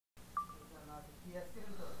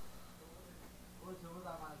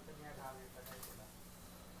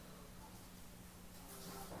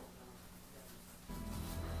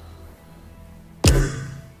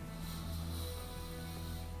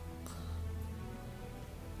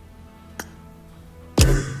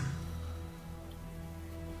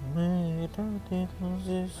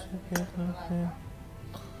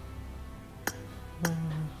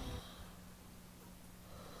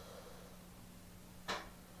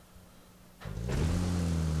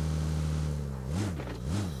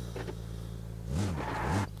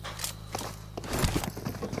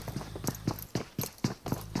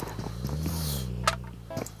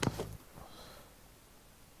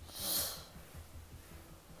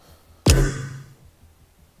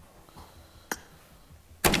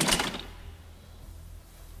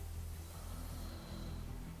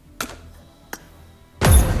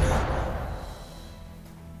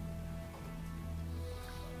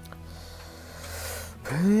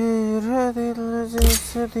मेरा दिल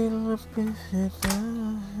जैसे दिल पे फिदा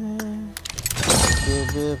है कि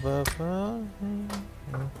बेवफा है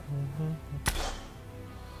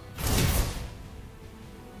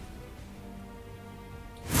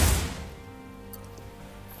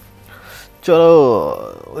चलो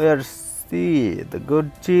let's see the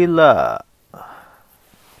Godzilla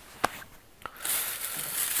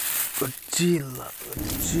Godzilla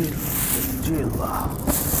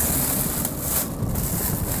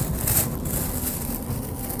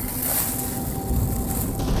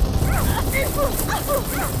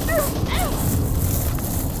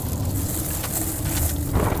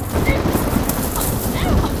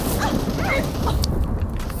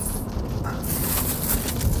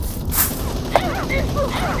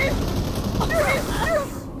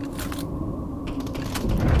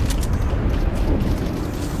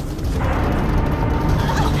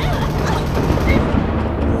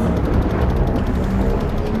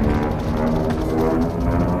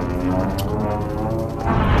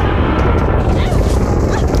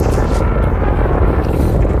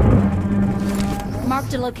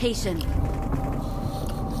Marked a location.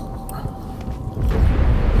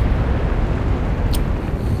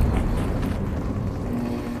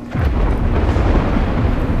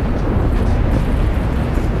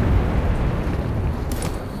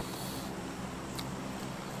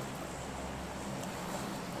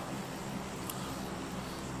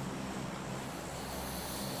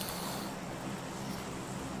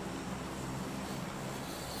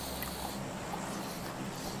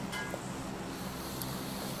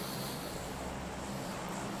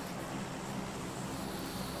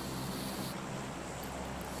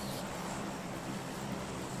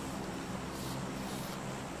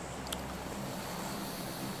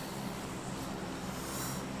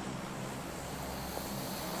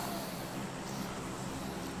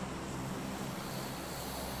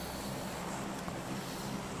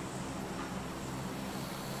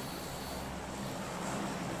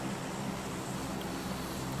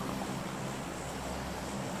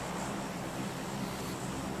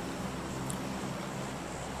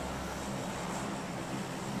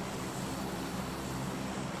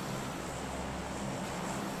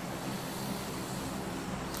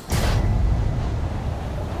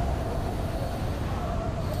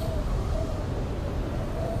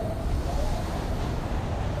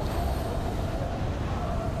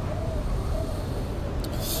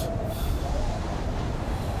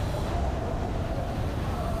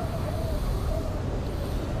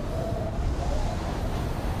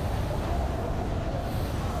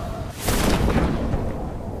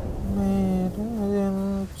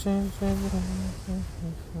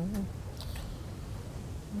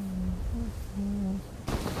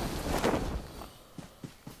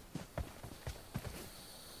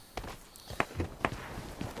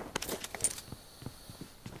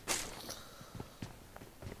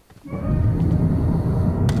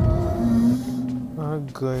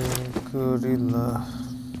 Gorilla.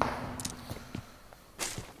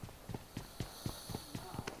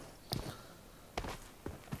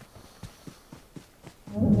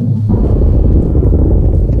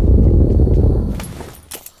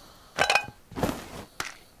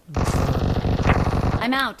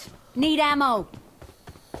 I'm out. Need ammo.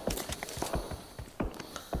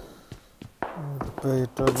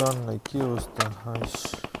 Better run like you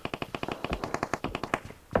the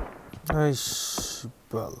Aish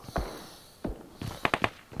ball.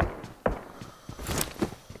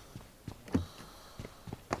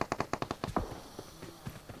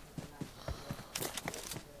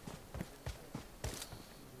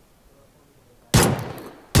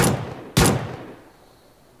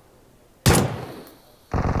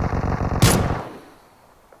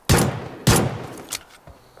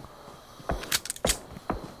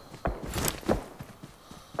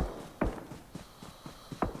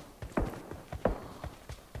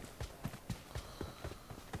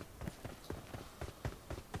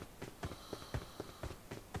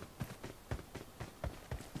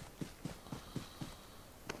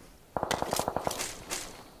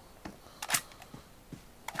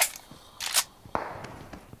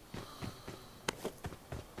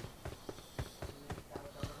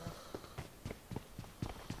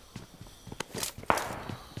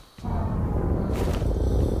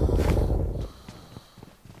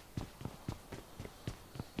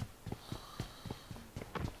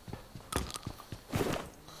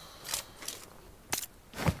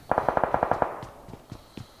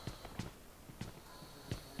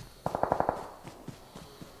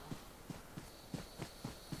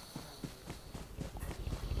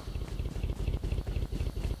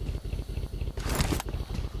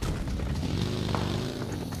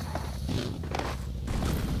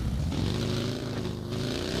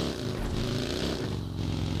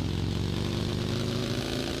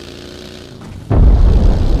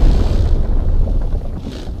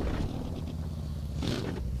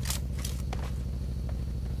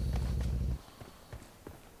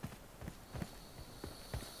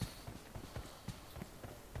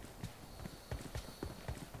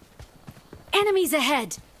 Enemies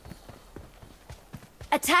ahead!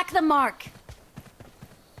 Attack the mark!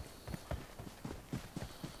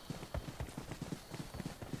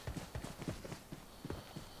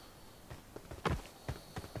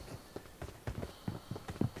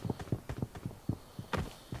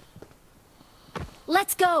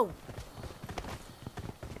 Let's go!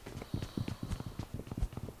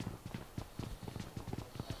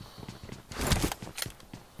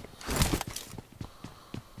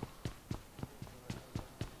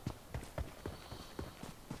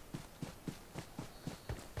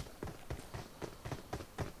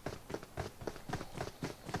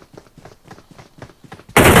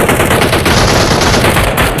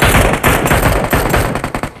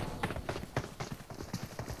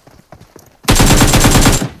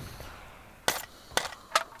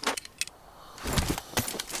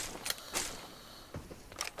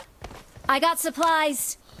 I got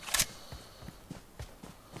supplies.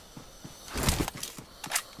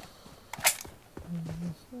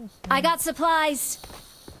 I got supplies.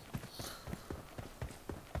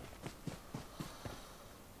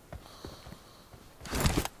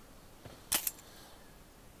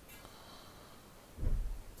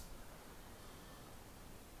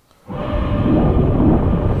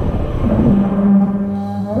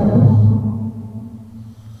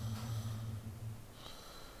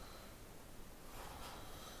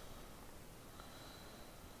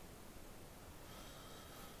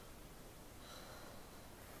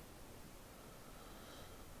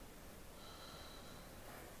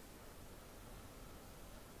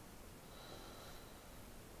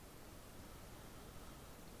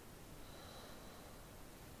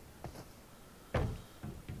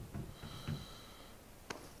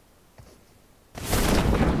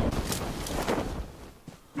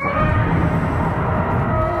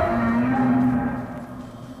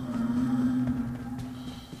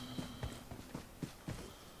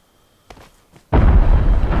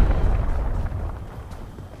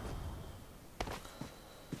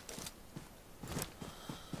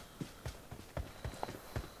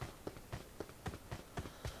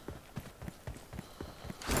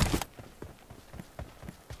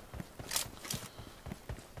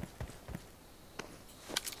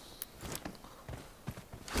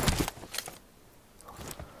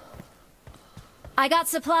 I got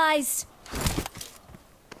supplies.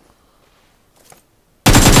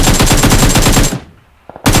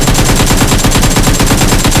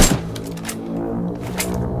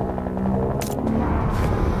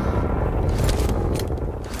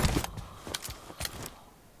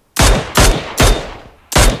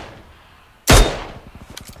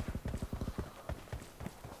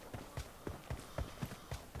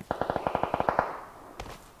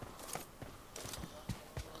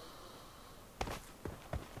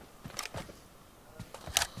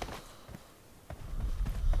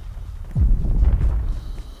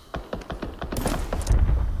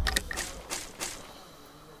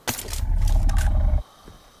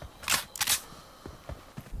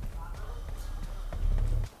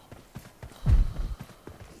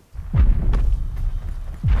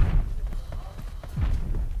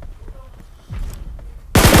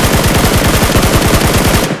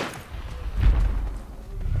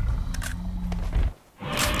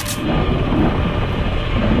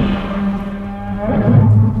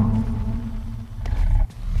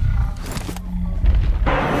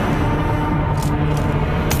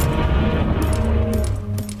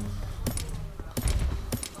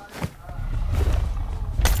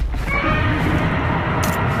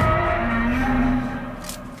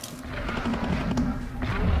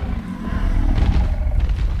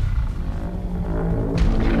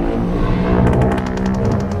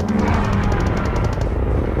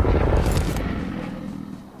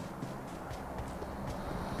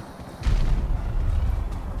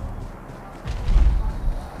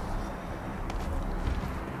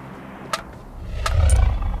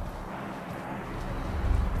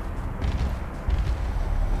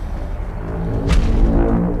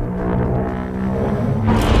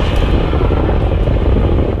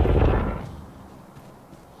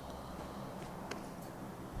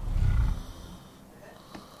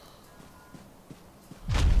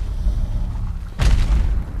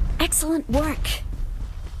 Excellent work.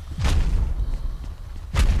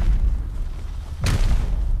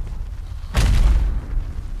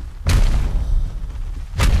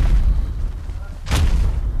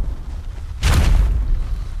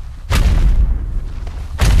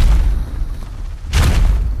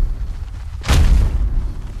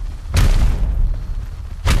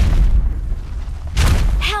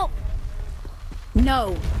 Help!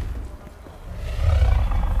 No.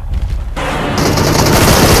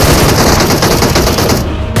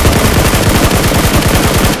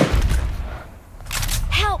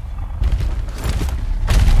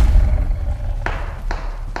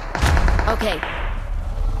 Okay.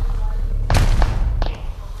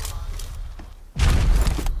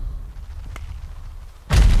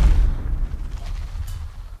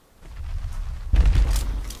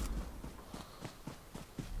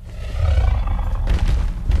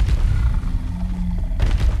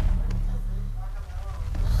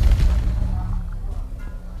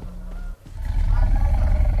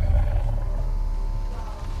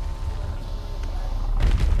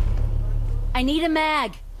 I need a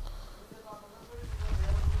mag.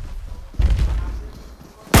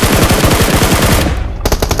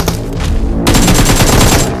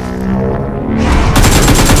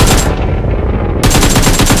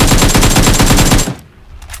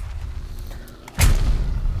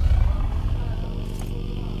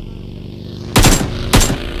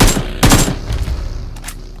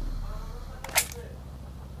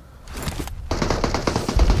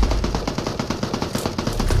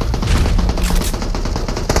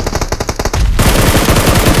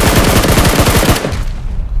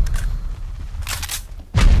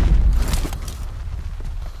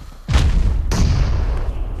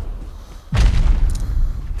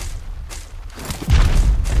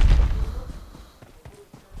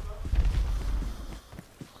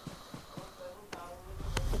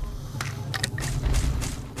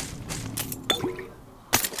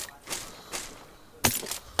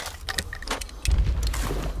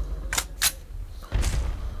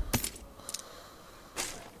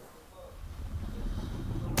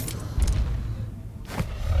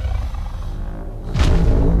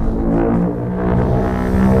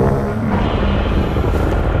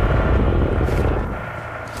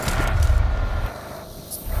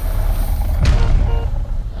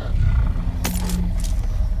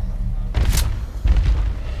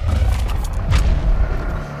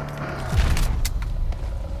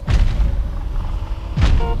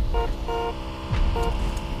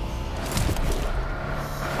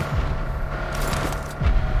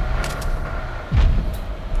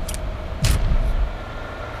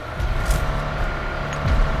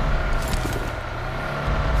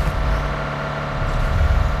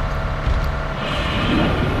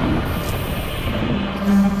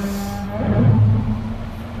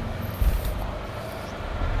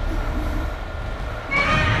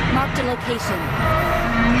 Marked a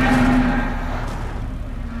location.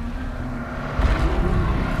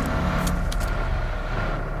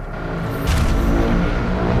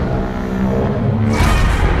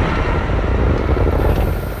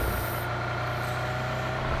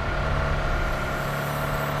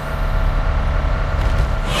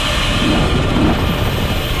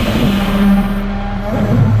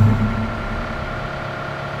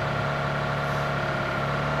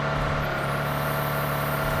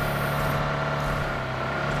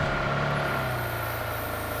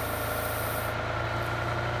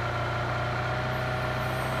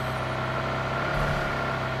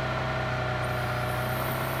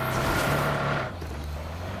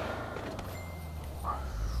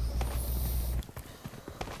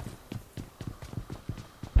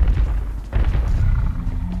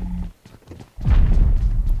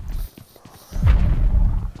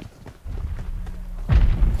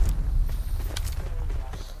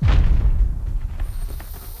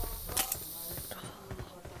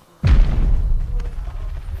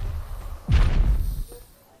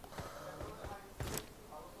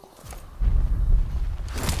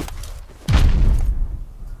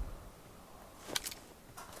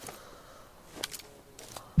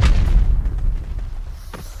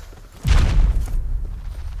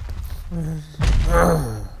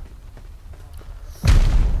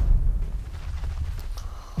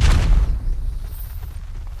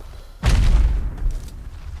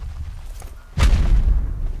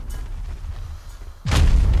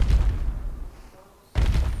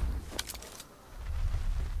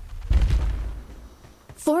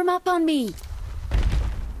 Form up on me.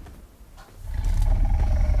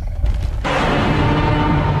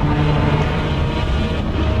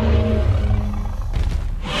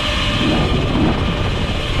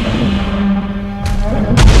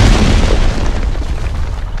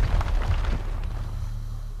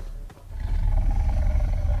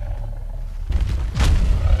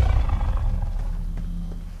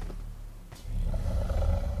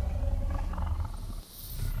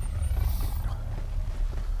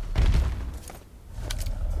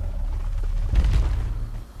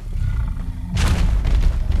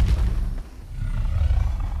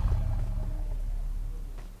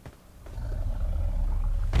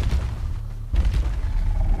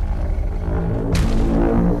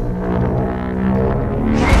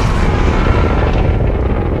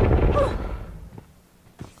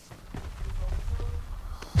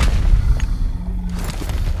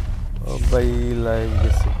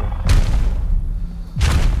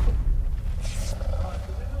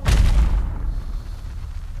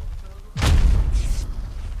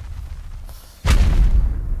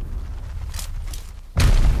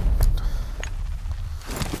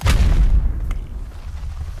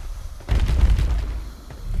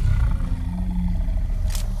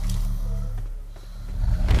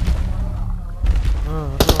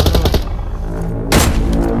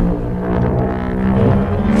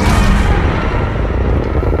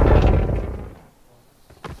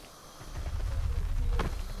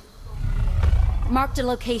 Marked a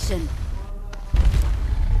location.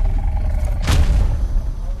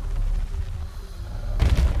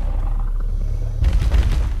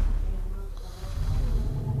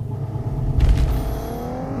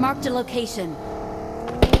 Marked a location.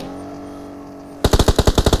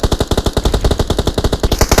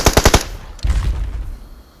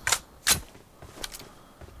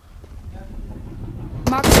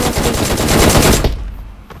 Marked a location.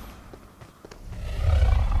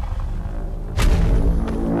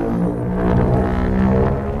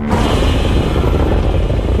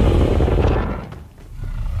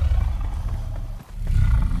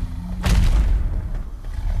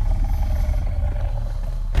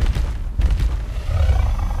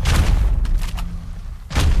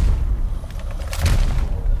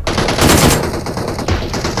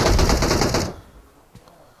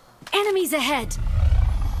 Enemies ahead!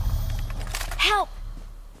 Help!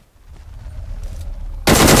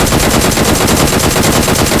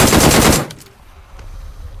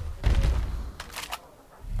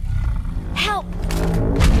 Help!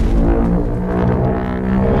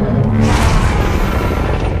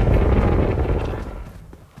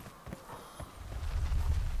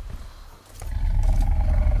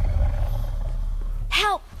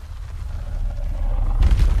 Help!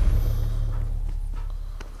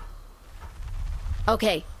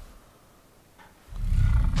 Okay.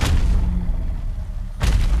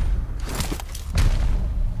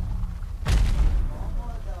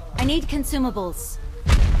 I need consumables.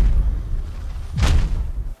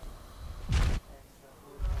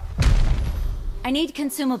 I need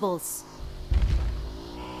consumables.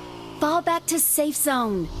 Fall back to safe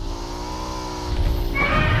zone.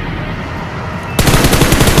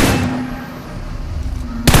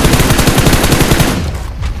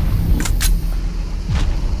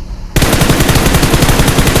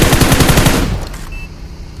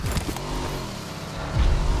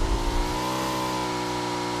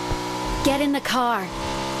 Get in the car.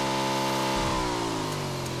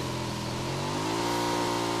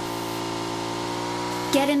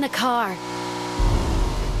 Get in the car.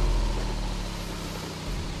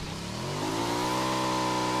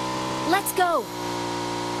 Let's go.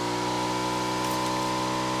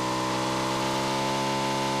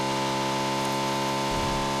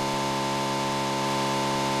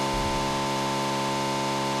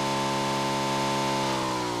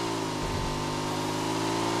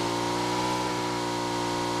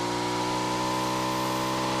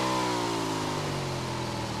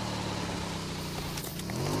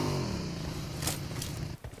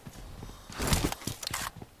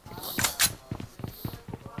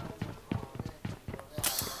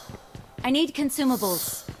 I need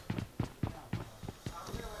consumables.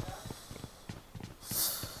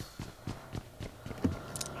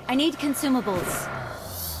 I need consumables.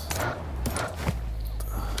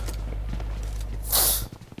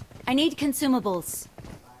 I need consumables.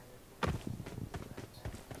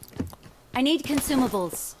 I need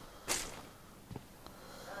consumables.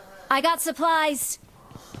 I got supplies.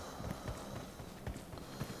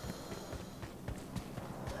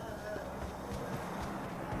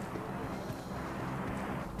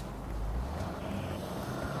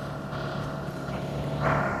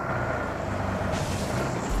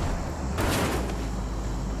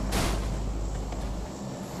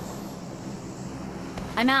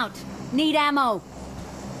 I'm out. Need ammo.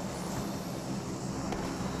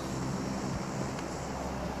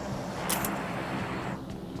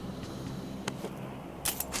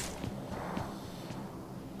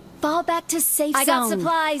 Fall back to safe zone. I got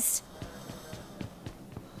supplies.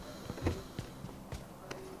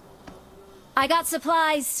 I got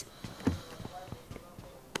supplies.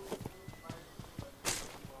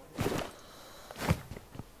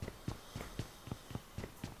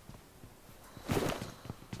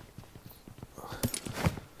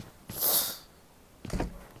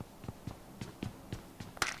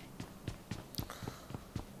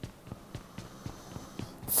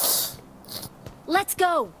 Let's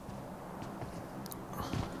go!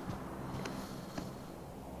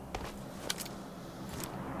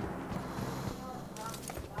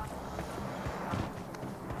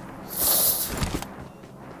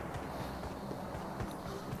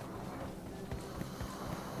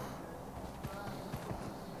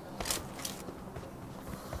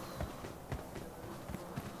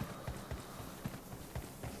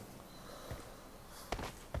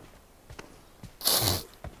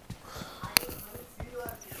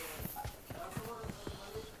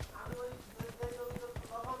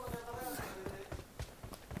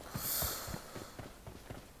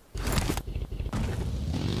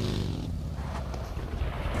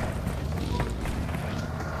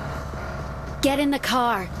 Get in the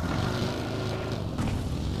car.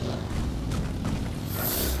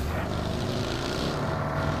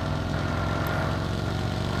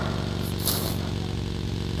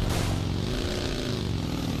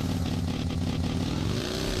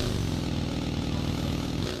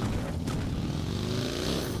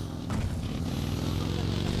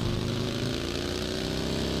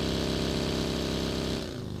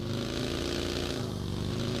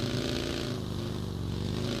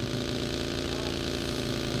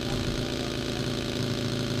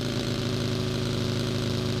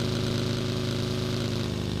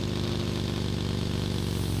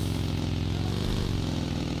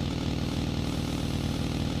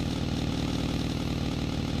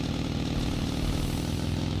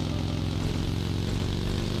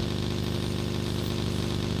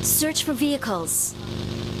 Search for vehicles.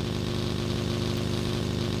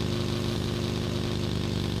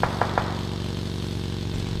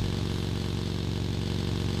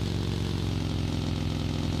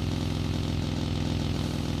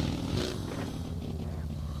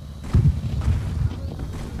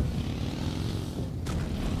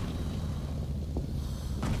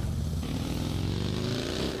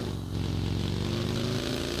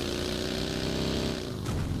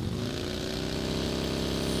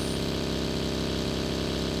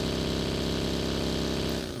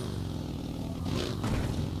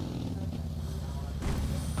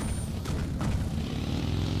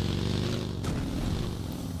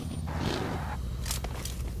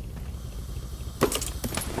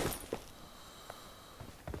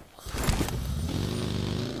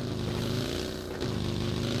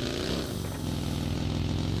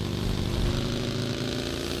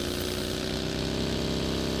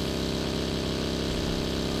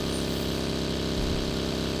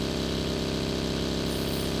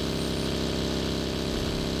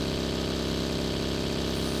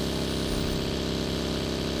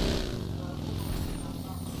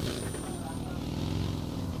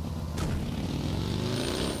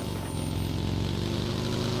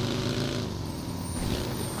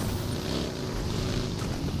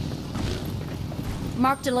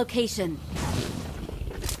 Marked a location.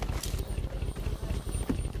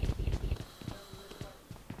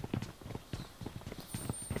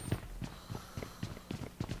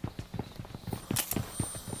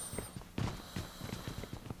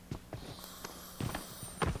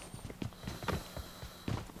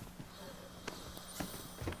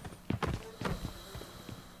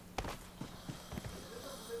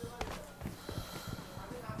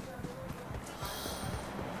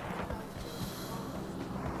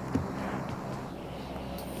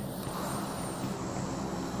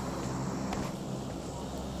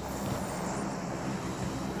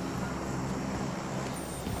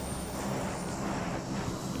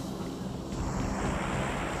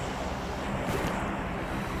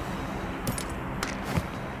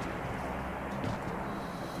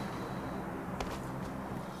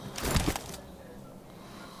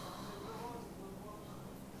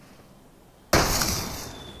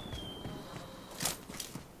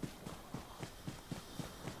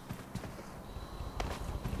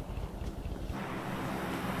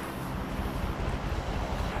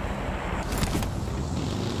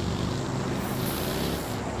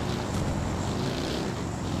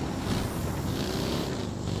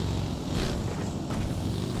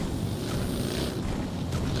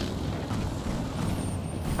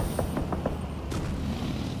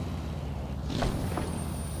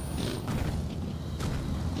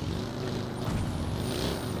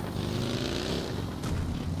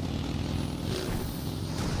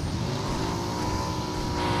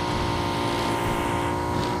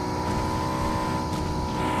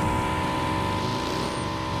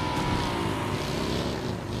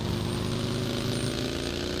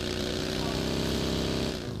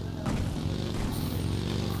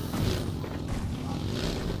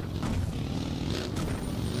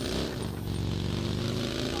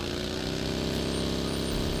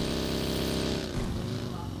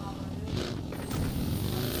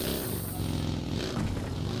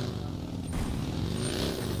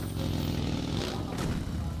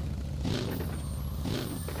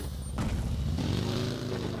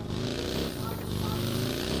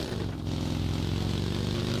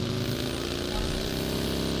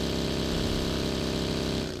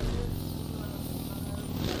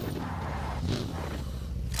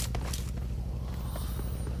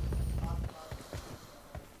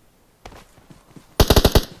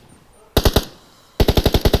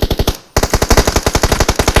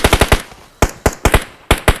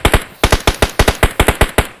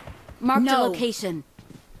 Marked a location.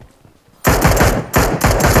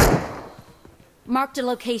 Marked a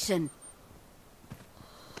location.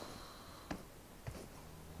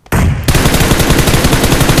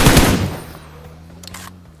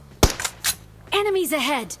 Enemies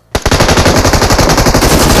ahead!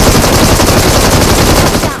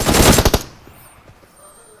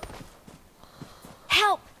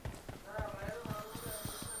 Help!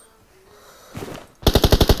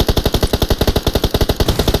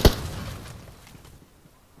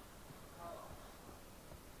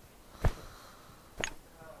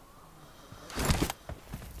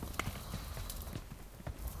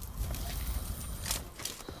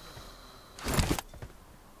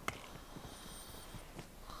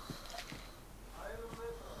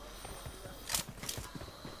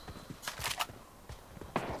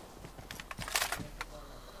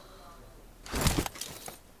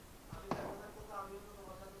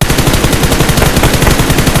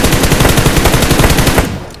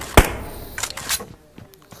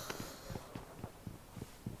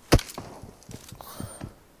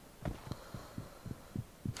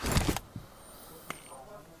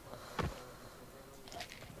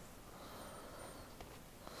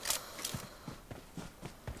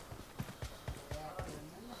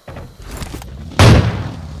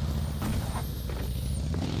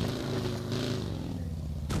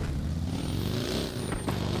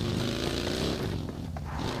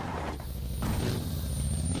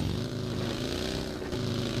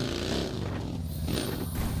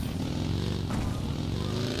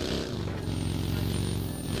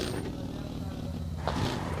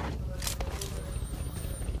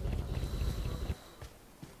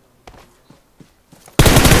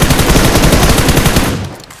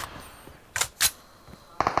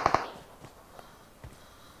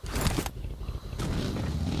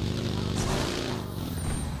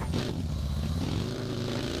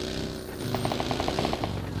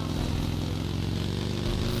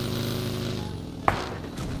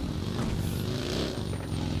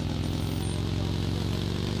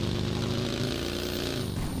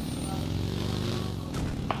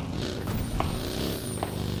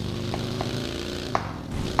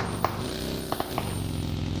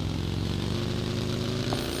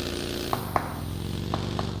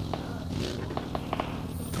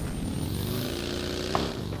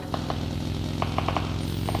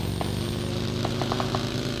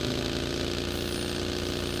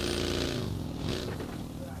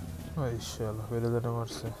 माशाल्लाह मेरे number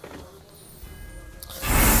से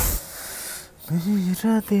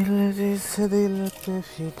मेरा दिल जिस दिल पे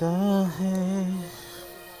फिदा है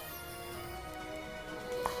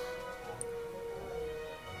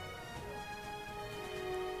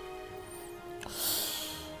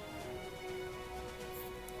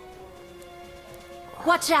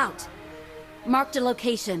Watch out! Marked a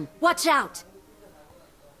location. Watch out!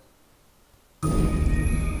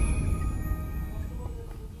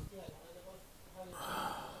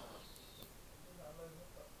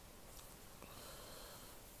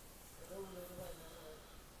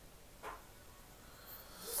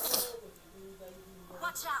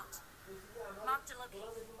 Watch out! Marked a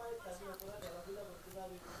location.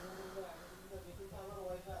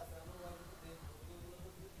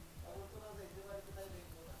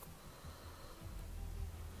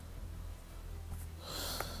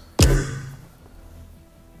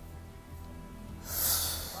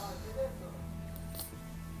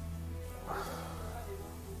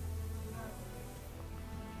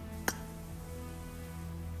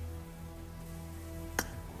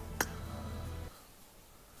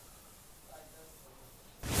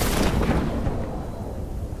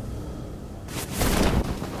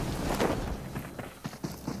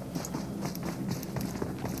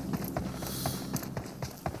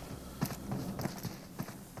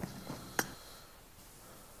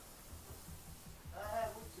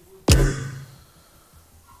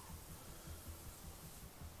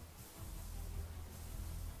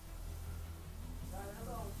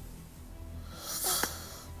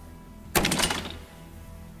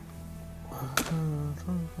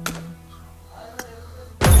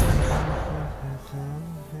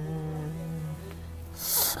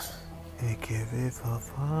 एक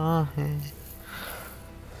बेवफा है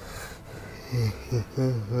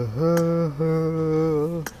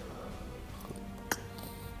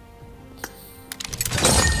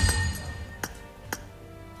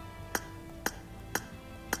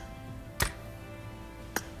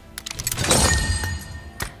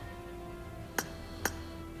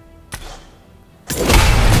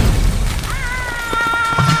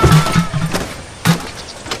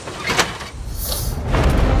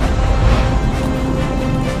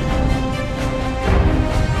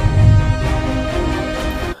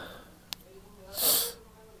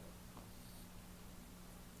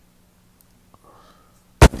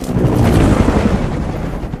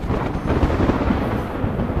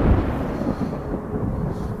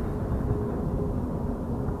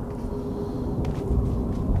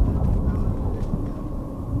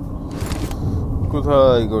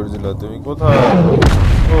কোথায় গডজিলা তুমি কোথায়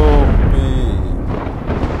ও পি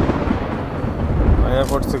আয়া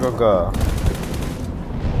পড়ছে কাকা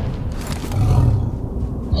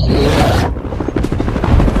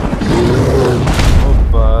ও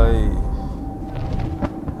ভাই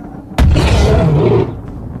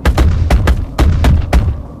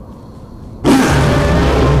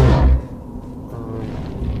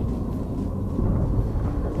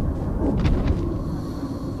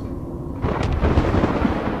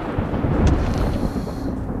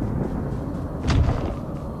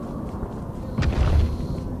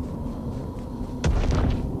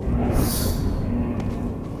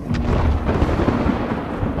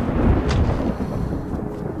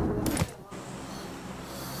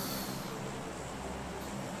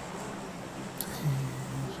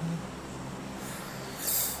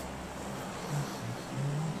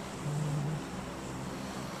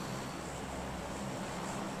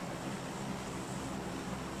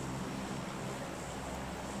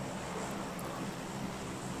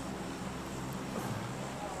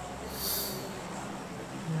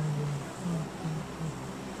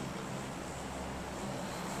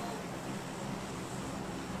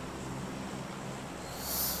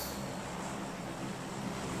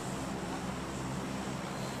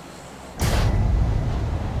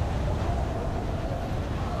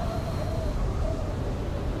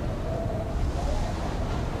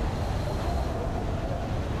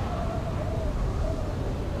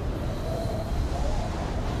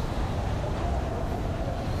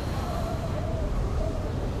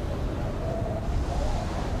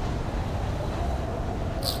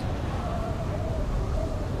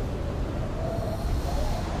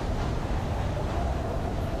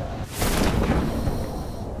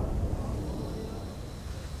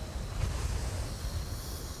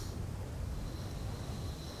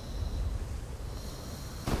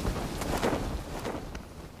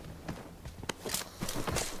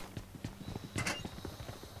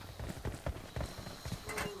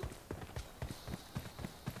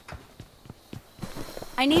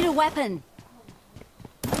I need a weapon.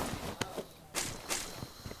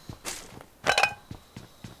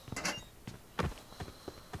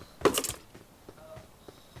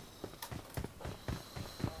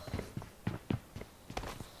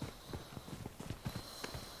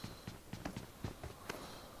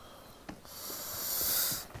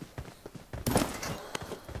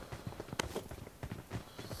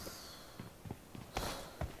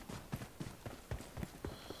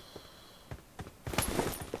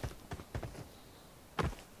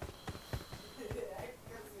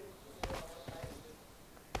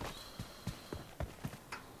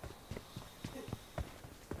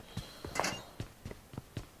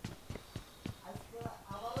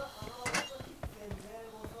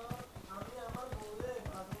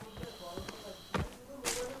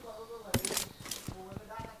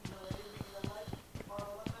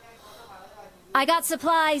 I got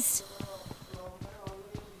supplies.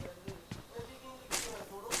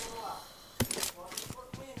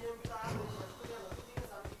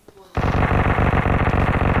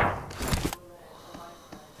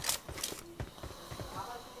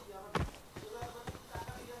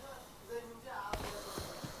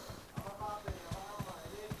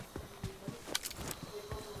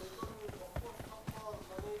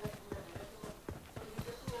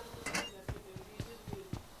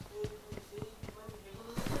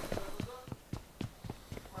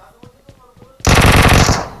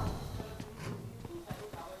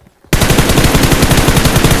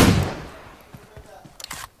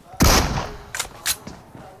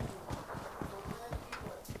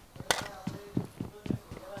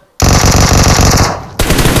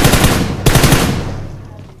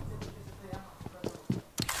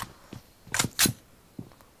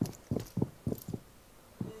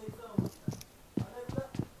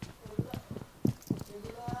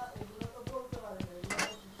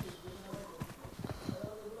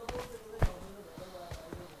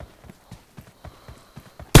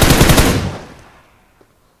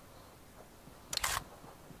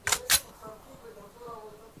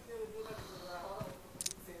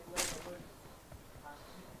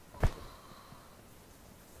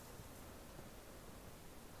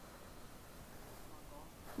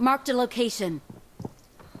 Marked a location.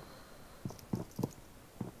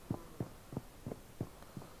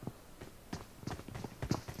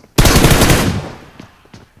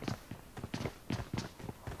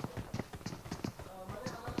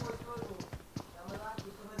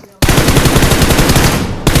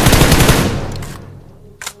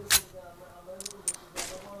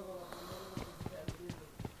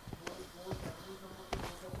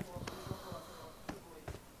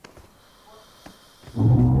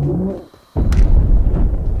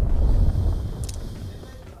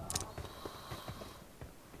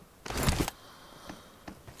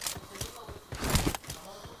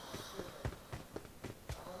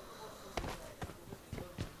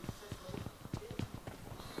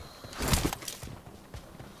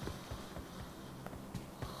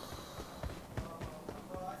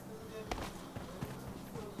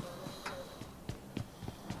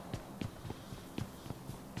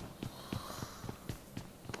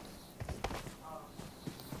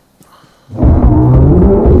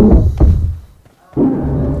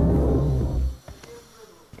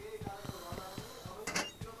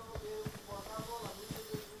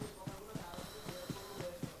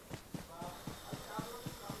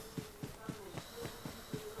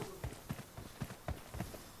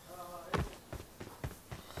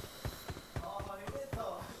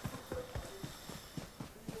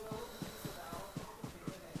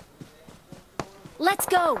 Let's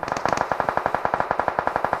go!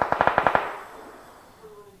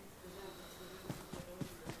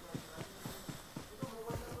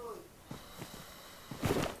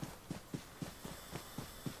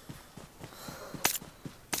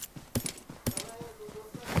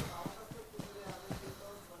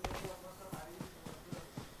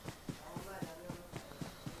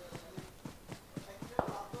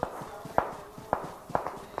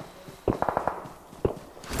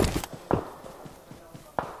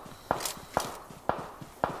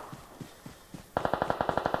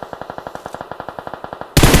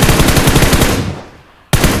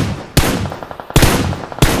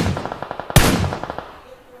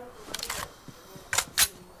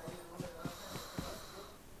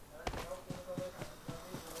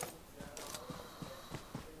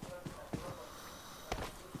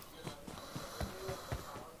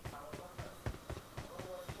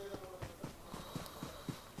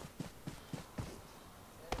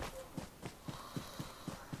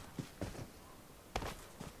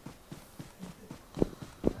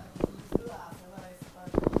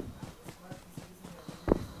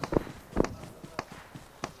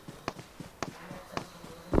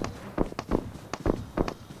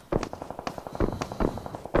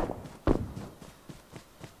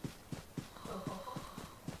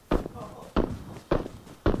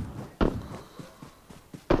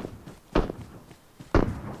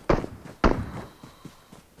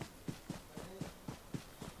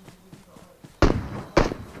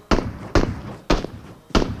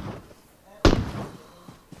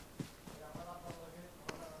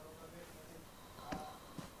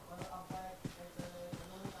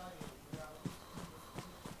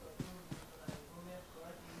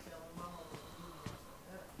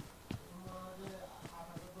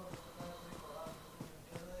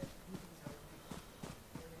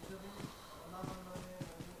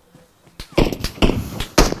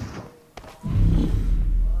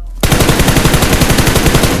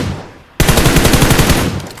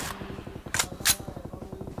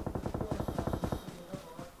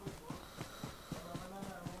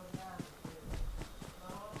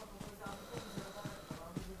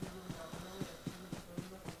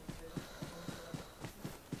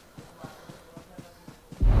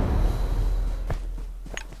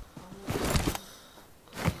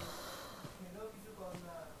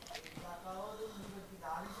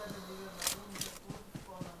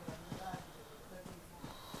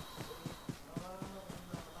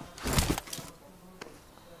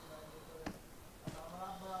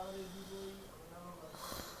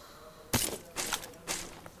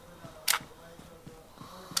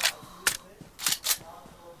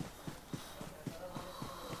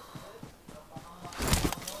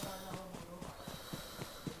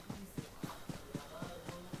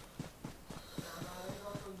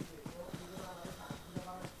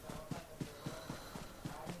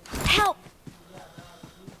 Help!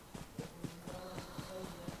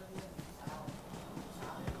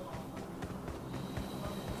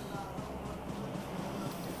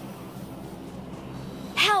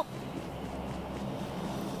 Help!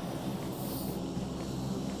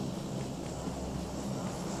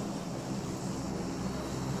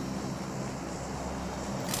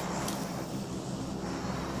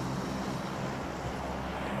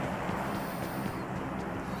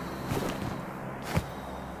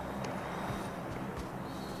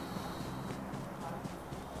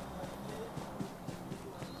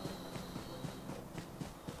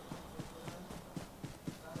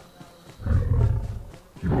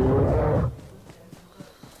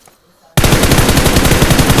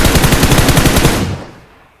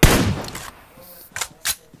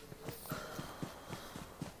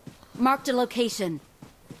 Marked a location.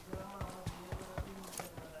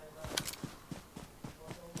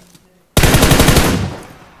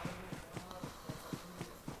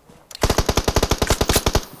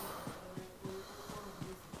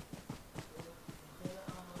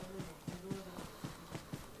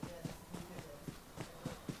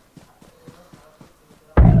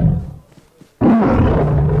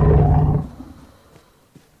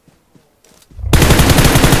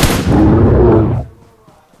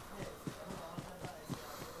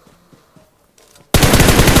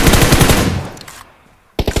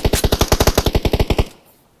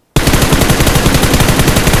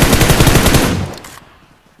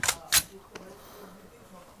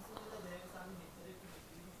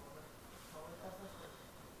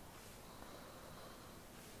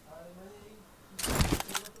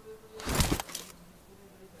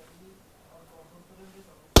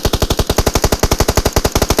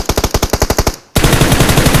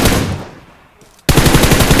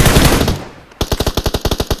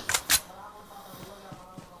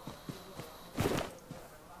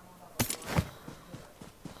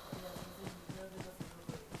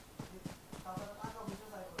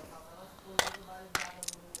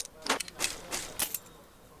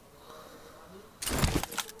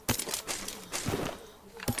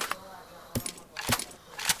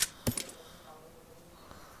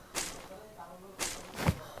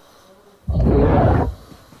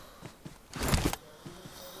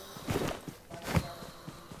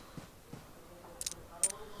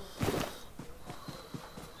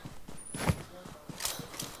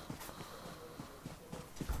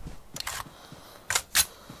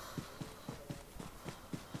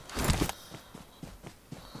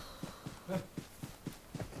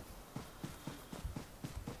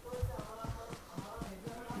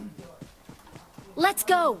 Let's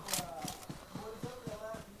go!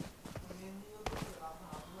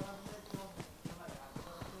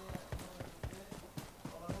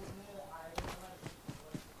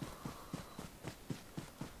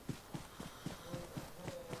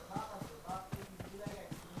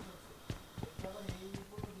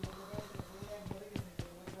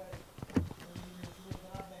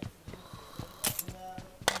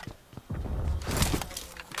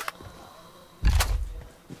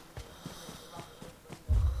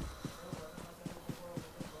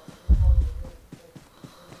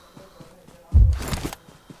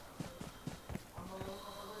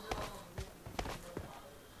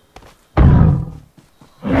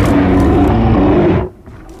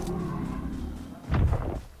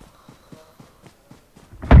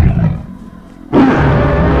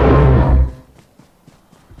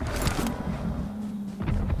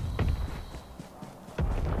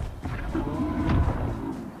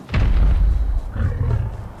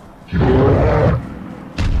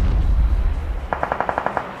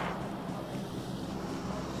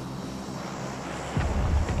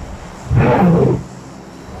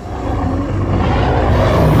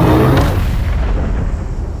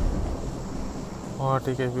 हाँ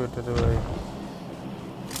ठीक है भी होते थे भाई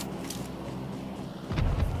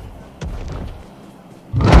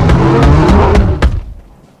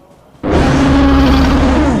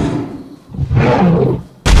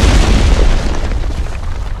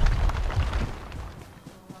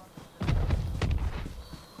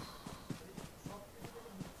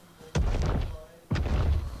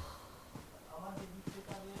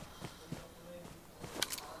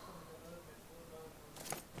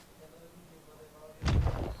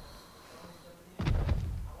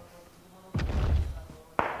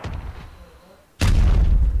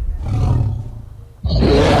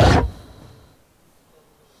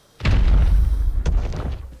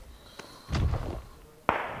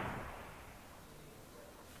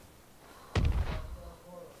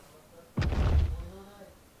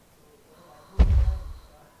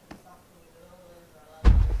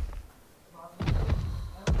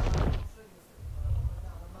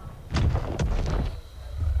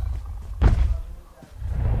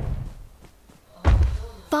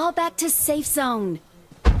Fall back to safe zone.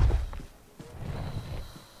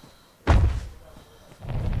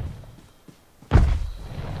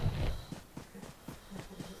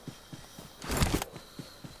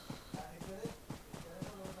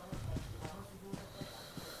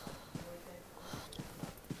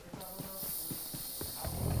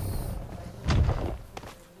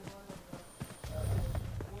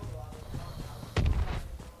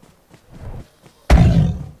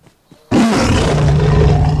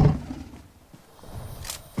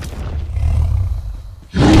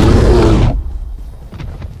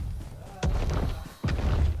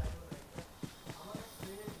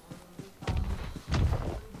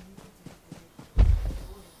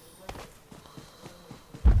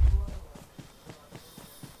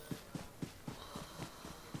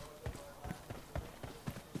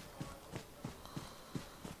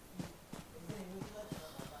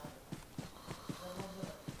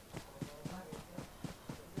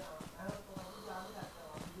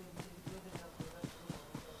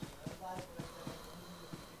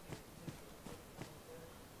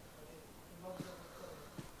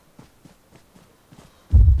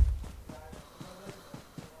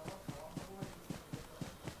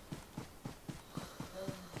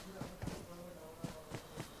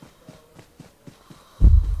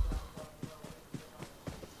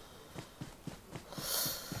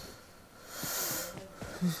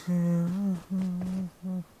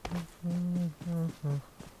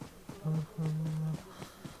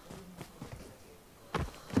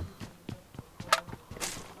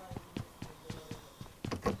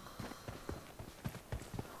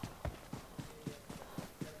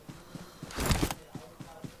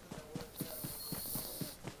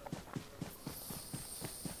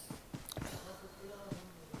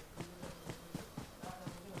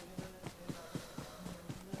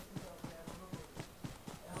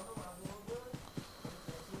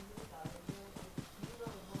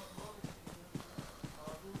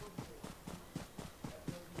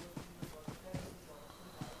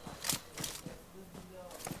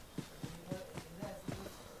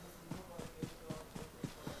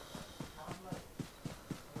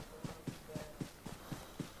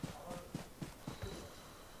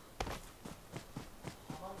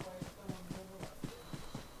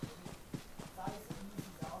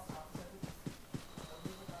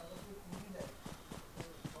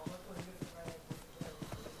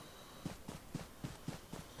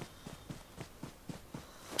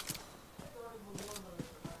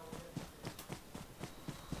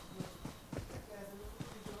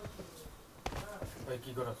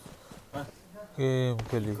 Game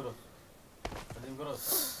खेली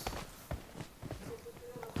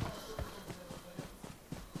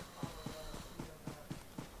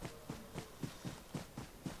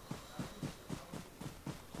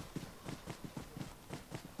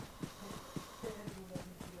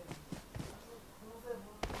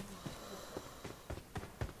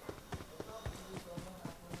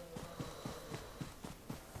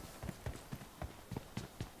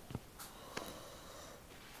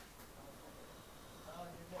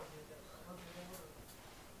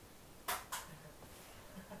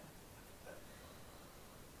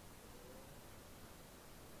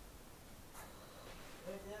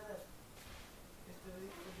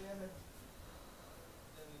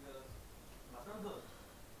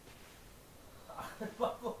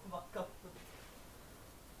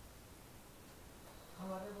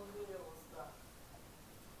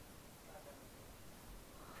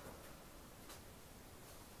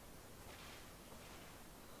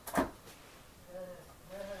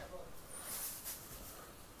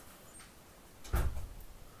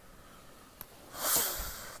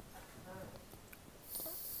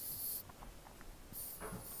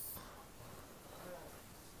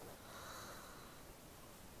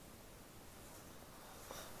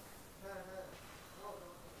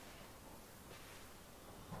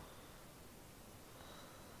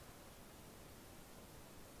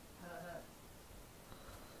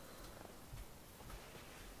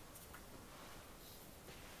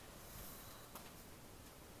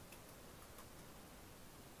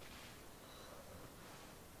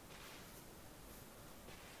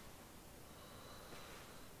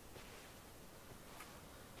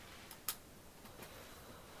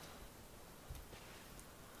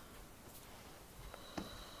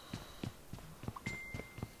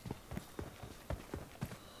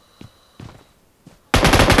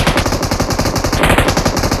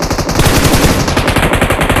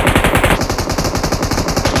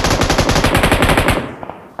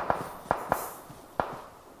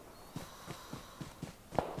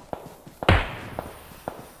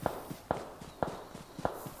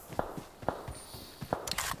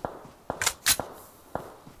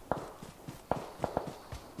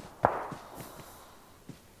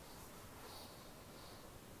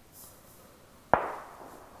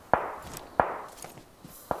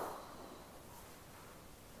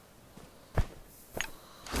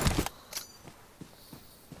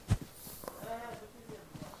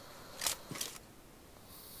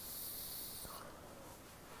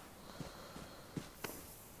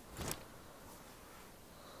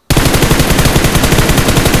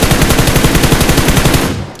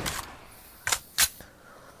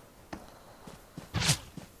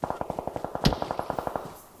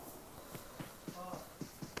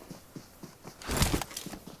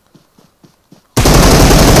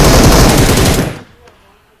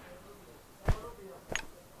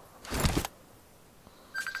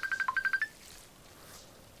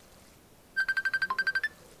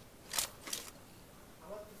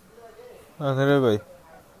अंदर भाई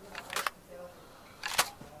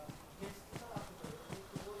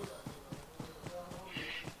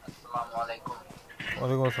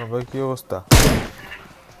वालेकुम अस्सलाम भाई की अवस्था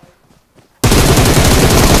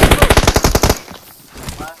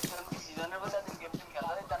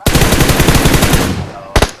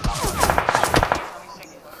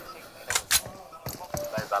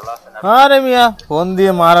अरे मिया फोन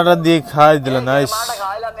दिए माराटा दिए खाई दिला नाइस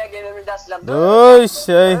ओय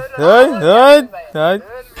সেই ওই ওই ওই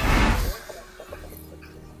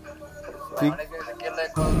ঠিক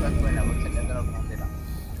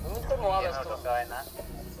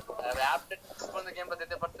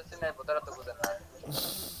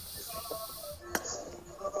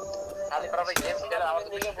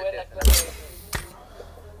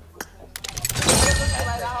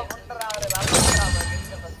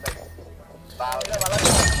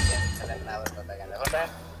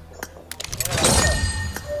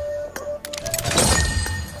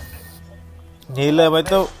নীলে ভাই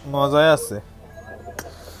তো মজাই আছে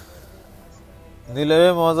নীলে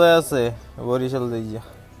মজাই আছে বরিশাল দিয়া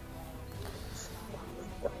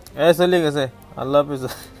এ চলে গেছে আল্লাহ হাফেজ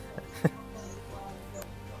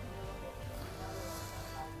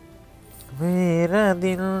मेरा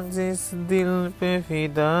दिल जिस दिल पे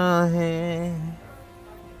फिदा है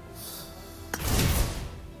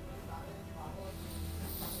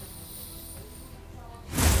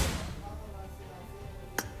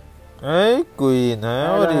Hey, Queen,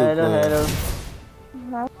 how are you?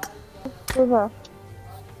 Hello.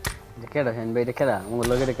 Dekada, hen bhai dekada, mong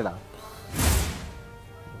loge dekada.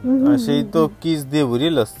 সেই তো কিস দিয়ে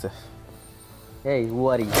ভরিয়ে লাগছে Hey, who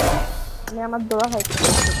are you? আমি আমার দোয়া খাইতে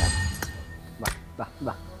বাহ বাহ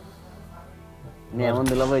বাহ নে এমন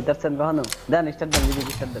দুলাভাই ইতারছেন কখনো দেন স্টার্ট দেন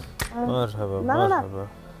ভিডিও স্টার্ট দেন মারহাবা না না মারহাবা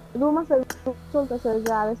রুম আছে চলতেছে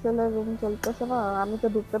যে আরএসএল এর রুম চলতেছে না আমি তো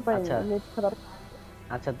ঢুকতে পারি না নেট খারাপ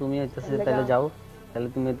আচ্ছা তুমি হইতাছে তাহলে যাও তাহলে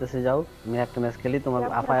তুমি হইতাছে যাও আমি একটা ম্যাচ খেলি তোমার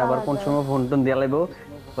আপায় আবার কোন সময় ফোন টোন দিয়া লাইবো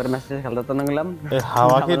পরে ম্যাচ খেলতে তো না গেলাম এই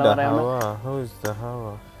হাওয়া কি দা হাওয়া হুইজ দা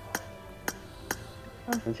হাওয়া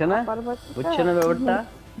বুঝছো না বুঝছো না ব্যাপারটা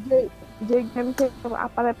যে যে গেম থেকে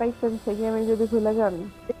আপারে পাইছেন সেই গেমে যদি ভুলে যান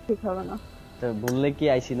ঠিক হবে না তো বললে কি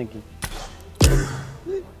আইছি নাকি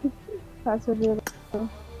আসলে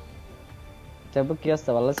চাপো কি আসছে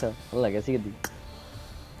ভালো আছে ভালো লাগে কি দি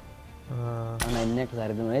না ইন্নে এক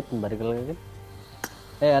সারি দিন তুমি বাড়ি গেল লাগে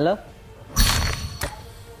এ হ্যালো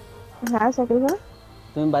হ্যাঁ সাকিল ভাই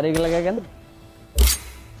তুমি বাড়ি গেল কেন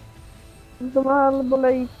তোমার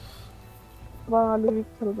বলেই বাঙালি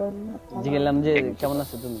খেলবেন জি গেলাম যে কেমন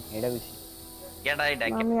আছো তুমি এটা বুঝি কেডা এটা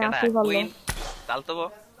আমি কেডা আছি ভালো কুইন চালতো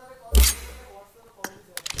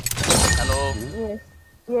হ্যালো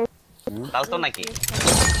চালতো নাকি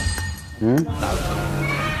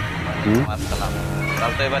আসসালাম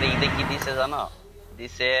চালতো এবার ঈদে কি দিছে জানো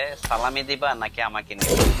দিছে সালামি দিবা নাকি আমাকে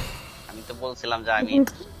নিবে আমি তো বলছিলাম যে আমি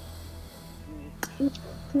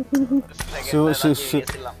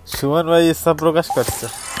সুমন ভাই ইচ্ছা প্রকাশ করছে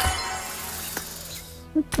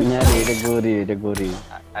এটা গরি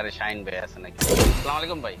আরে শাইন ভাই আছে নাকি আসসালামু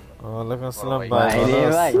আলাইকুম ভাই ওয়ালাইকুম আসসালাম ভাই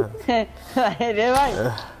রে ভাই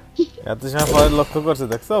এত সময় পরে লক্ষ্য করছে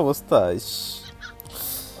দেখছো অবস্থা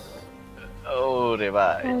ও রে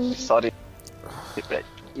ভাই সরি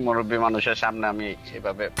মুরব্বী মানুষের সামনে আমি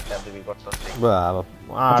এভাবে বেয়াদবি করতেছি বাবা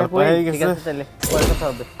আর পেয়ে গেছে তাহলে পরে কথা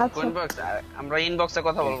হবে কোন বক্স আমরা ইনবক্সে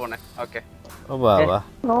কথা বলবো না ওকে ও বাবা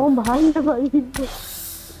ও ভাই ভাই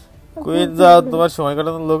কই যাও তোমার সময়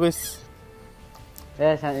কাটানোর লোক হইছে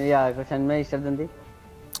শানমে স্টার্ট দেন দি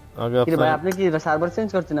আগে কি ভাই আপনি কি সার্ভার চেঞ্জ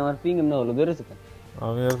করছেন আমার পিং এমন হলো বেরোছে কেন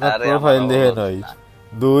আমি আপনার প্রোফাইল দেখে নই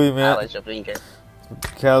 2 ম্যাচ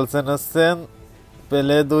খেলছেন আছেন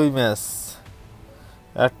পেলে 2 ম্যাচ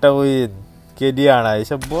একটা উইন কেডি আড়াই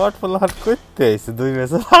সব বট ফলোয়ার করতে আইছে 2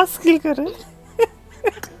 ম্যাচে 5 কিল করে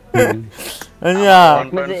আনিয়া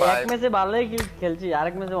এক ম্যাচে ভালোই খেলছি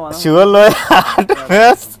আরেক ম্যাচে শিওর লয় 8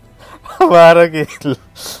 ম্যাচ 12 কিল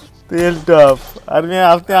তেল টপ আর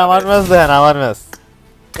আপনি আমার ম্যাচ দেন আমার ম্যাচ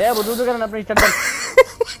বুঝু করেন আপনি স্টার্ট দেন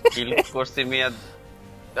কিল করছি মিয়া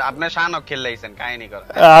আপনি শানক খেলাইছেন কাহিনী করে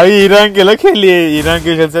আমি ইরান খেলি ইরান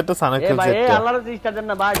কে খেলছে তো শানক খেলছে ভাই আল্লাহর স্টার্ট দেন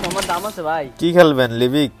না ভাই তোমার দাম আছে ভাই কি খেলবেন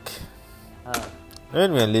লিবিক হ্যাঁ এই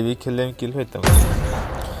মিয়া লিবিক খেললে আমি কিল হইতাম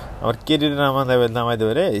আর কেডির নামাই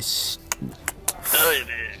দেবে রে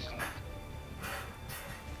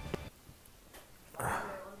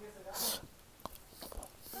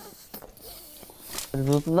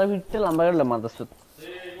দুধটা বিটতে লম্বা করে মারতাছ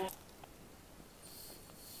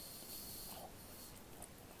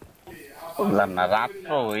বুঝলাম না রাত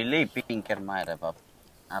হইলেই পিঙ্কের মায়ের বাপ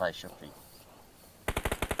 250 পিং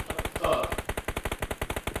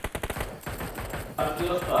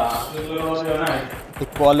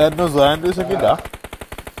কলের নো জয়েন দিছে কি দা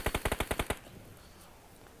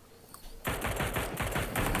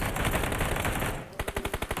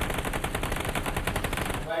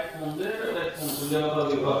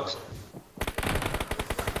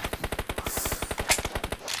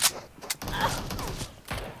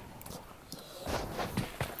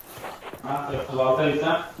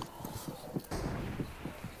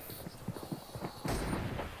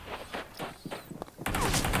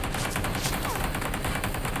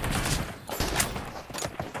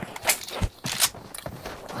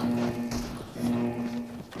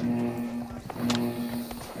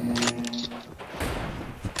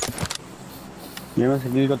নেমে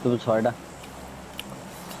সিগল করতে তো 6টা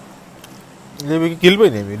লিবিক কিল পাই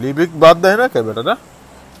নেমি লিবিক বাদ দেয় না কে বেটা না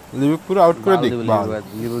লিবিক পুরো আউট করে দিক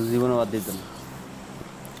জীবন বাদ দিতেন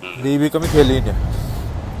লিবিক আমি খেলি না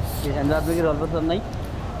কি হ্যান্ড আপনি কি রোল করতে নাই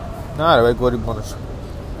না রে ভাই গরিব মানুষ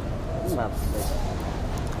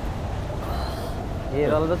এই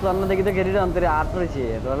রোল তো আমরা দেখি তো কেরির অন্তরে 8 রয়েছে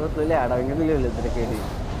রোল তো লইলে 8 ভেঙে দিলে হলো তোরে কেরি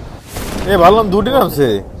এ ভাবলাম দুটি নামছে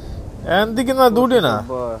এন দিকে না দুটি না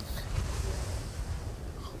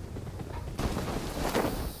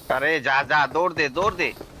আরে যা যা দৌড় দে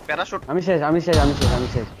প্যারাশুট আমি শেষ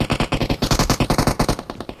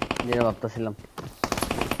যেটা ভাবতেছিলাম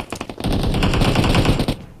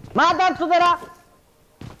মা দাঁত সুদেরা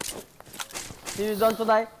তুই জন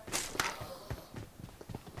সুদাই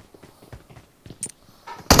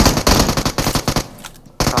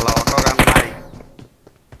শালা অটো গান নাই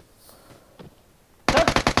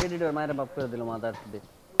এডিটর মায়ের বাপ করে দিল মা দাঁত সুদে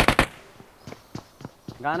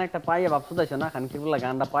গান একটা পাইয়া ভাবছো তাইছো না খানকির বলা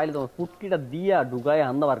গানটা পাইলে তোমার পুটকিটা দিয়া ঢুকায়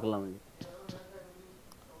হান্দা বার করলাম আমি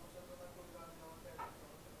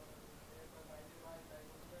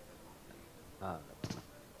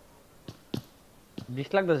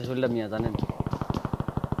 20 লাখ দছে শরীরটা মিয়া জানেন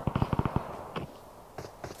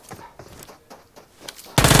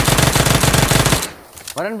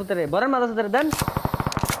বরেন ভিতরে বরেন মাথা ভিতরে দেন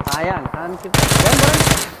আয়ান খান কি দেন বরেন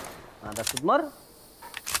মাথা সুদ মার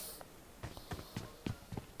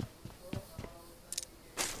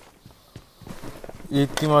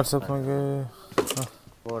इतनी मार सकता हूँ कि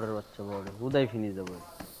बॉर्डर बच्चा बॉर्डर उदय फिनिश दबो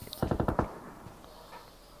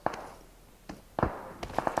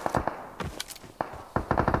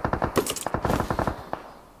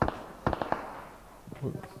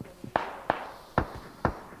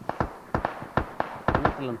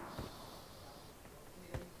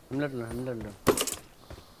हमला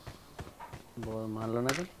বল মারলো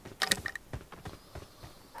না কি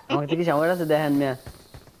আমাকে কি সামনে আছে দেখেন মিয়া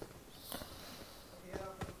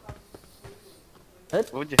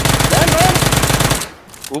বুঝে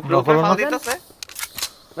উপরে উপরে ফাল দিতেছে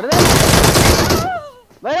বড় দে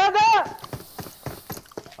বড় দে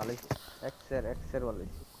পালে এক্সের বলে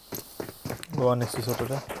গোয়া নেক্সট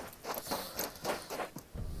শটটা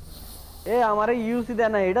এ আমারে ইউসি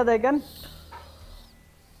দেনা এটা দেখেন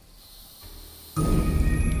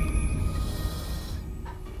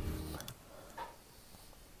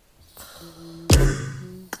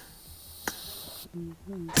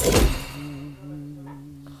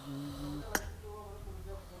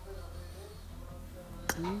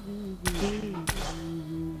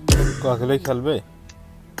अकेले खेलबे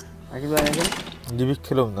अकेले आएंगे लिविक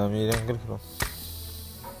खेलो ना मैं रैंगल खेलो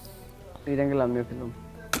रैंगल आमियो खेलो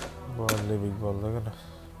बॉल लिविक बॉल लगा ना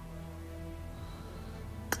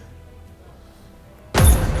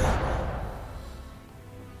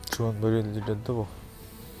चोन बड़ी लीडर तो वो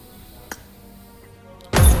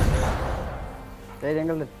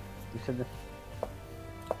रैंगल ले इसे दे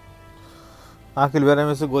आखिर बारे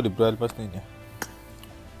में से गोरी ब्राइल पास नहीं है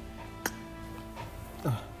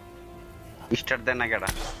स्टार्ट देना केड़ा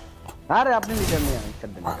अरे आपने नहीं करनी है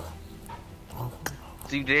स्टार्ट देना केड़ा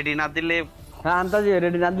তুই রেডি না দিলে हां अंदाज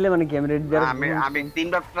रेडी ना दिले মানে কি আমি রেডি যারা আমি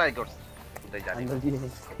তিনবার ট্রাই করছি তাই জানি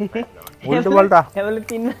উল্টো পাল্টা বলে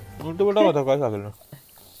তিন উল্টো পাল্টা কথা কয় সাগল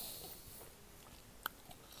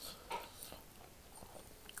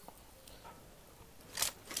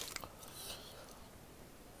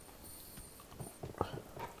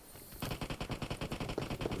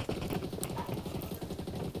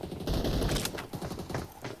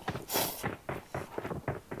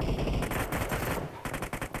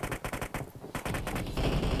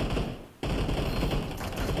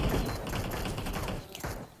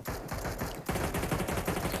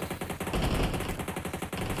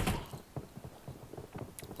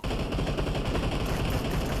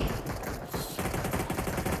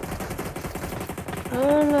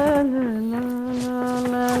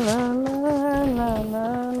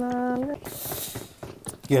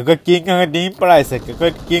কেউ কিং কে ডিম পড়াইছে কেউ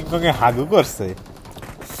কিং কে হাগু করছে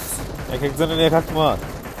এক একজনের এক এক মত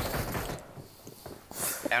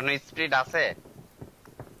এমন স্পিড আছে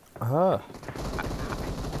হ্যাঁ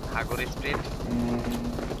হাগুর স্পিড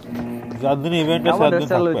যাদিন ইভেন্ট আছে যাদিন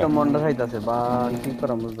থাকবে তো মন্ডা খাইতাছে বা কি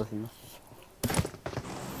করা বুঝতাছি না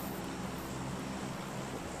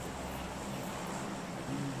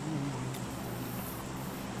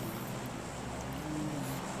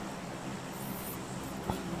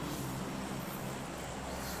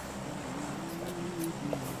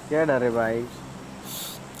क्या डर है भाई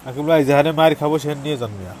अकिल भाई जहरे मार खाबो সেন নিয়ে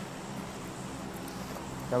যান মিয়া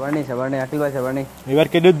সবার নেই আকিল ভাই সবার নেই এবার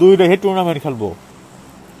কেডে দুই রে টুর্নামেন্ট খেলবো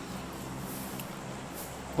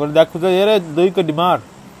পরে দেখো যে এর দুই কোটি মার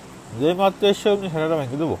যে মারতে এসে আমি সেটা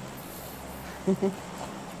ভেঙে দেব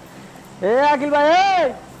এ আকিল ভাই এই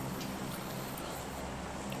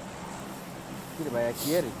কি রে ভাই কি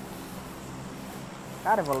রে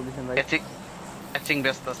কারে ফলো দিছেন ভাই এচিং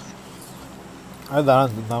ব্যস্ত আরে দাঁড়ান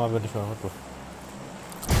নামা বেটে শোনা তো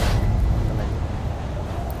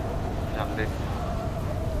জানলে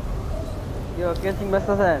यो केसिंग ব্যস্ত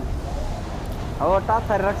আছেন ও টাচ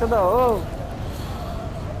সাইড রাখছো তো ও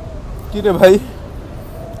কি রে ভাই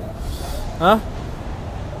হ্যাঁ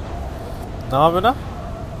নামাবে না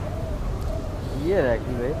ইয়ে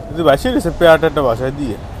রাখি ভাই যদি বাসে গেছে পেয়ারটা বাসায়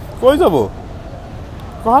দিয়ে কই যাব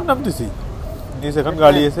কখন নামতেছি নিয়ে সেখান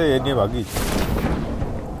গাড়ি এসে এ নিয়ে ভাগি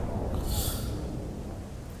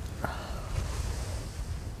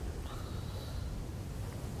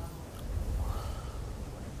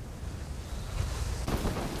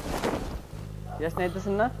यस नहीं तो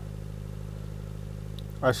सुनना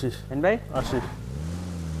आशीष एन भाई आशीष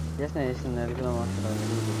Yes, na, yes, na, এরকম আমার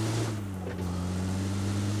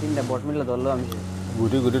তিনটা বট মিলে ধরলো আমি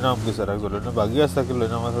গুটি গুটি নাম কি স্যার গুলো না বাগি আসা কি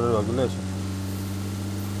লইনা আমার ধরে বাগিলে আছে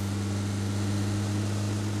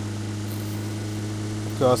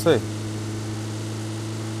কি আছে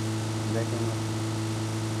দেখেন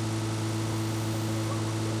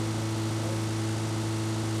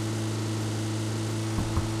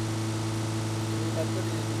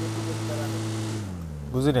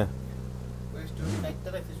বুঝি না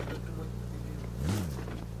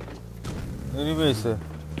এনিমে আছে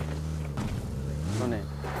কোনে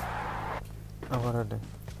আমার আডে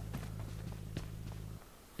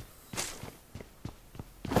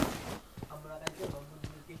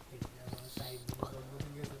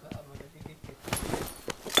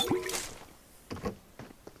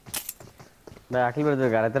ভাই আকিল বের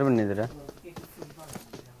গাড়ি তারবেন নি যেটা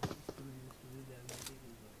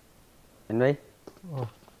এন ভাই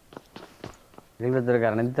আকিল বের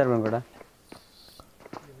গাড়ি দিতে পারবেন কোটা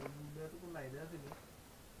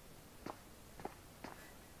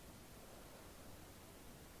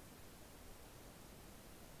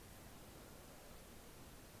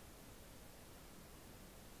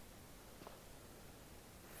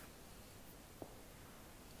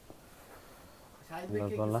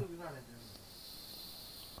বলা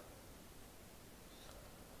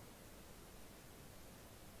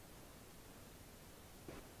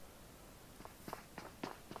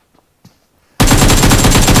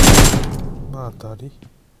তারি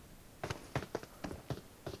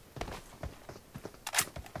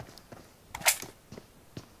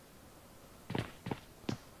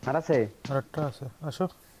আর আছে আরেকটা আছে আসো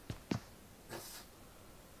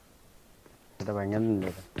এটা ভাঙা দিন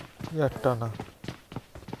এটা একটা না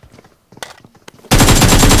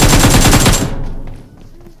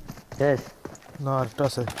শেষ না আরেকটা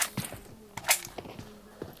আছে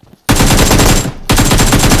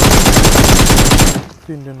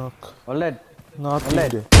তিনটে নক অলরেড না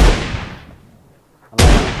তিনটে আল্লাহ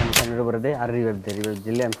সামনের উপরে দে আর রিভাইভ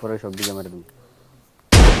দিলে আমি পরে সব দিকে মারি দিই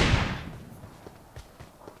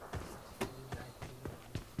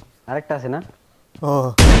আরেকটা আছে না ও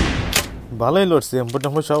ভালোই লড়ছি এমপো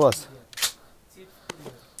টেম্পো সব আছে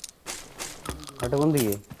ওটা কোন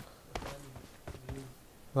দিকে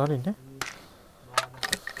জানি না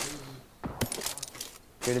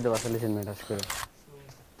কেটে দেওয়া সলিউশন ম্যাটাস করে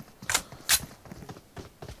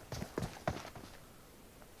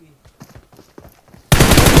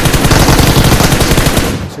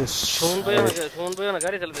শোন ভাই না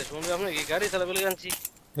গাড়ি চালাতে শোন ভাই আপনি কি গাড়ি চালাবে বলে জানছি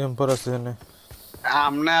এমপর আছে এনে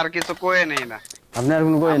আমনে আর কিছু কয়ে নেই না আপনি আর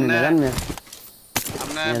কোনো কই নেই জানেন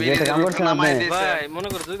আমনে যেটা কাম করছেন আপনি ভাই মনে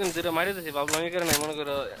করো দুই দিন ধরে মারি দিছি ভাবলাম আমি করে নাই মনে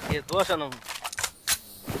করো এ দোষ আনম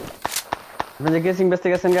আপনি যে কেসিং বেস্ট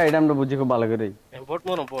গেছেন গাড়িটা আমরা বুঝি খুব ভালো করে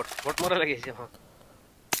বট মরা লাগিয়েছি আমার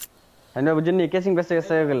আমরা বুঝিনি কেসিং বেস্ট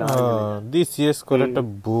গেছে গেলাম ডিসিএস করে একটা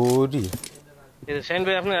বড়ি এই শাইন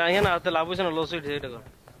ভাই আপনি আইয়া না হাতে লাভ হইছে না লস হইছে এটা কর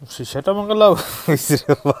সেটা মঙ্গল লাভ হইছে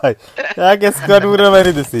রে ভাই এক স্কোয়াড পুরো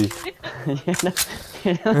মারি দিছি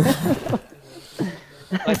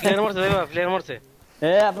প্লেয়ার মারছে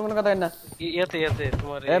এ আপনি কোন কথা না ইয়াতে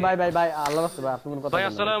তোমার এ ভাই আল্লাহ রাস্তা ভাই আপনি কোন কথা ভাই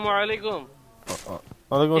আসসালামু আলাইকুম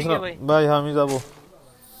ওয়ালাইকুম আসসালাম ভাই আমি যাব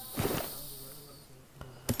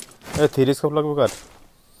এ থিরিস কপ লাগবে কার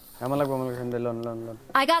আমার লাগবে loan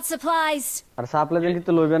I got supplies. R supply দিন কি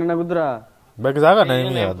তো লইবেন না গুদরা ব্যাগ জায়গা নাই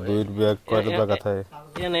মিয়া দুই ব্যাগ কয়টা জায়গা থাকে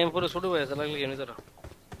এ নেম পুরো ছোট ভাই আছে লাগলে কেন তোরা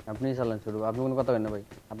আপনি চালান শুরু আপনি কোন কথা কইনা ভাই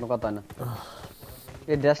আপনি কথা না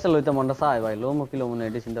এই ড্রেসটা লইতে মনটা চাই ভাই লো কিলো মনে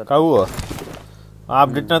এডি চিন্তা কাউ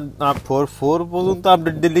আপডেট না 4 পর্যন্ত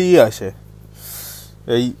আপডেট দিলেই আসে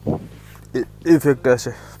এই ইফেক্ট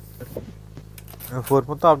আসে 4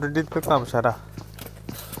 পর্যন্ত আপডেট দিতে কাম সারা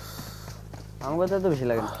আমার কথা তো বেশি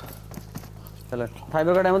লাগে না চলো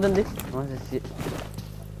ফাইবার কার্ড এমন দি আমার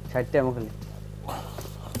 60 এমন খালি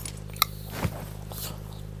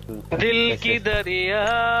दिल की दरिया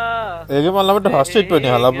এগে মানলাম একটা ফার্স্ট এড পাইনি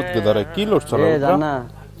হালাবত কে ধরে কি লোড চলে এ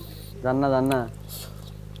জান্না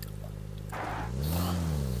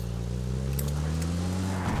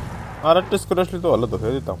আর একটা স্কোর আসলে তো ভালো তো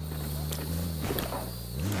হয়ে দিতাম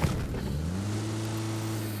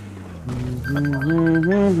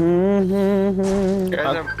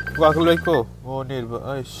কাকু লাইকো ও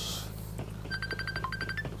নির্বাইশ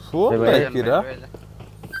ফোন লাইকিরা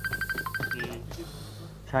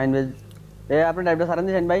শাইন ভাই এ আপনি ড্রাইভটা সারান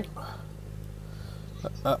দি শাইন ভাই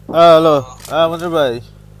হ্যালো আমাদের ভাই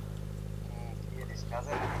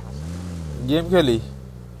গেম খেলি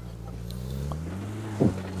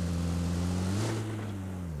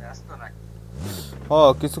ও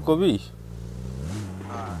কিছু কবি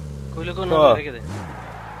কইলে কোন রেখে দে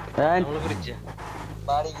হ্যাঁ আমলো করিছে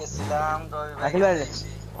বাড়ি গেছিলাম রবি ভাই আখিল ভাই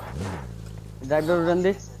ড্রাইভার উড়ান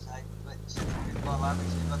দি বলা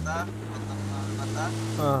বেশি কথা কথা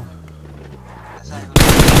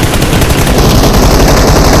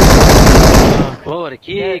ওরে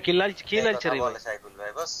কি লালছে রে বলে সাইকুল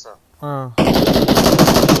ভাই বুঝছো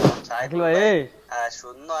আখিল ভাই এই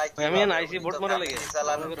শূন্য আইছি আমি আইছি ভোট মারা লাগে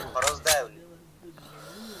চালানো খরচ দেয় উনি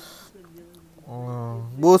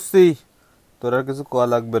বুঝছি তোর আর কিছু কোয়া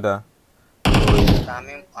লাগবে না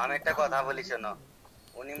আমি একটা কথা বলি শোনো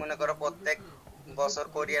উনি মনে করো প্রত্যেক বছর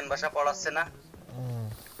কোরিয়ান ভাষা পড়াচ্ছে না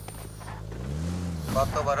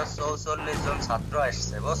গতবার 44 জন ছাত্র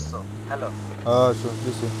আসছে বুঝছো হ্যালো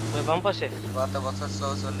শুনতেছি বাম পাশে গত বছর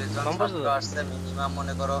 44 জন ছাত্র আসছে মিনিমাম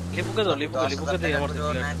মনে করো লিপুকে দাও লিপুকে দিয়ে আমার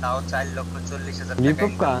তাও 4,40,000 টাকা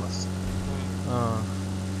লিপুকা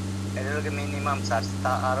এগুলোকে মিনিমাম চার্জ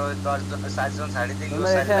আরো 4 জন ছাড়ি দিল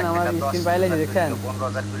দেখেন আমার স্ক্রিন পাইলে দেখেন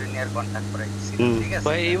 15,000 করে নিয়ে কন্টাক্ট করে ঠিক আছে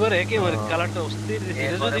ভাই এবারে একেবারে কালারটা অস্থির দিছে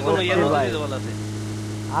যদি কোনো ইয়ে দিতে বলা আছে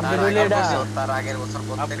আপডেট হইলে এটা তার আগের বছর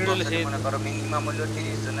প্রত্যেক বছর মনে করো মিনিমাম হলো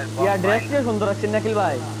 30 জনের ইয়া ড্রেস কি সুন্দর আছে নাকিল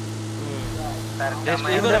ভাই তার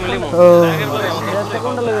এবারে মিলিমু আগের বারে ড্রেস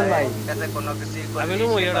কোনটা নেবেন ভাই কাছে কোনো কিছু আমি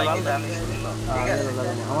নেবো এটা লাল আমি শুনলো ঠিক আছে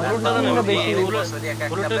আমার কোনটা না বেশি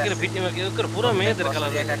পুরোটা করে ফিট করে পুরো মেয়েদের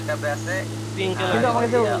কালার একটা আছে পিঙ্ক কালার কিন্তু আমার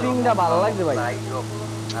কাছে পিঙ্কটা ভালো লাগছে ভাই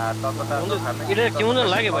এটা কেমন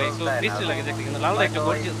লাগে ভাই একটু বেশি লাগে দেখতে কিন্তু লালটা একটু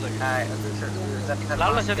গর্জিয়াস লাগে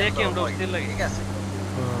লালটার সাথে একই আমরা অস্থির লাগে ঠিক আছে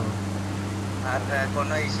আর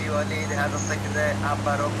কোনো ইস্যু হলে দেখা যাচ্ছে কি যে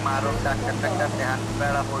আব্বারও মারও ডাক্তার দেখান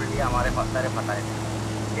বেড়া পড়লি আমারে পাতারে ফাটায়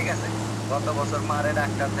ঠিক আছে গত বছর মারে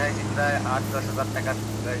ডাক্তার দেখাইছি প্রায় 8-10 হাজার টাকা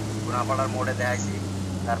গুনাপাড়ার মোড়ে দেখাইছি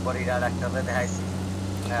তারপর ইরা ডাক্তারে দেখাইছি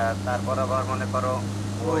তারপর আবার মনে করো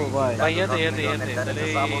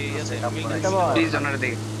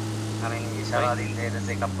আমি সারাদিন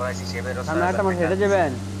চেক আপ করাইছি সেবেরও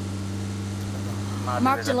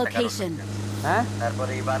Marked a location. হ্যাঁ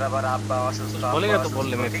তারপরে এবার আবার আব্বা অসুস্থ বলেগা তো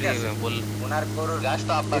বললে मैं ঠিক আছে বল ওনার গরুর ঘাস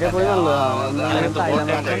তো আব্বা এটা কই মারলো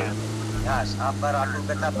ঘাস আব্বার আটু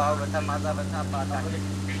ব্যথা পাও ব্যথা মাজা ব্যথা পা কাটে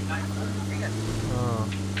ঠিক আছে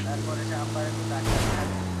তারপরে সে আব্বার একটু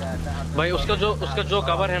भाई उसका जो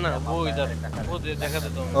कवर है ना वो इधर वो देखा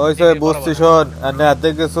देता हूं ওই সে বুঝছি শোন এনে হাতে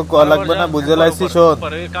কিছু কোয়া লাগবে না বুঝে লাইছি শোন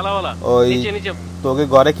काला वाला ওই नीचे তোকে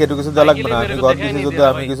ঘরে কেটু কিছু দেয়া লাগবে না আমি ঘর কিছু যদি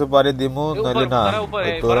আমি কিছু পারি দিমু নালে না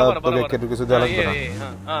তোরা তোকে কেটু কিছু দেয়া লাগবে না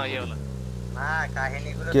हां ये वाला না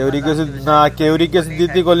কাহিনীগুলো কেউরি কিছু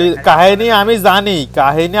দিতে গলি কাহিনী আমি জানি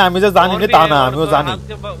কাহিনী আমি যে জানি না তা না আমিও জানি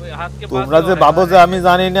তোমরা যে ভাবো যে আমি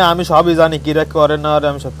জানি না আমি সবই জানি কিরা করে না আর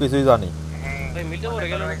আমি সবকিছুই জানি भाई মিলতে পড়ে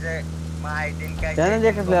গেল ওই যে মা আইডেন কাই জানেন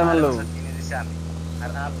দেখে ফেলে আমার লোক কিনে দিছি আমি আর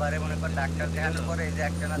আব্বারে মনে কর ডাক্তার দেখানোর পরে এই যে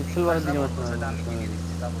একটা না সিলভারের দিকে মাত্র আমি কিনে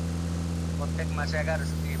দিচ্ছি যাব প্রত্যেক মাসে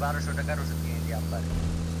 1100 টাকার ওষুধ কিনে দিই আব্বারে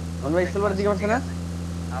মন ভাই সিলভারের দিকে মাত্র না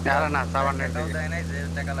আর না সাবানের দিকে দেয় নাই যে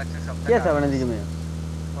টাকা লাগছে সব টাকা কে সাবানের দিকে মে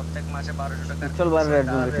প্রত্যেক মাসে 1200 টাকা সিলভারের রেট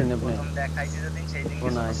দিন আপনি প্রথম দেখাইছি যেদিন সেই দিন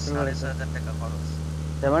 6500 টাকা খরচ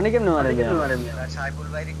সাবানে কেমনে মারে সাইফুল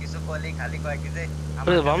ভাইরে কিছু কইলি খালি কয় কি যে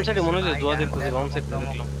বাম সাইডে মনে হচ্ছে দোয়া দেখতেছি বাম সাইডে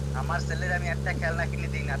দেখলাম আমার ছেলের আমি একটা খেলনা কিনে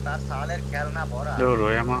দিই না তার সালের খেলনা ভরা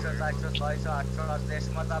 400 600 800 আর দেশ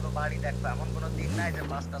মত আবার বাড়ি দেখবা এমন কোনো দিন নাই যে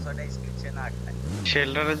 5টা 6টা স্ক্রিন সে না খায়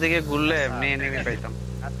শেল্টারের দিকে ঘুরলে এমনি এনিমি পাইতাম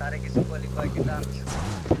আর তারে কিছু কইলি কয় কি দাম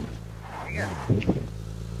ঠিক আছে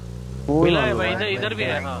मिला है भाई इधर भी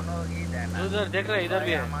है हां उधर देख रहा है इधर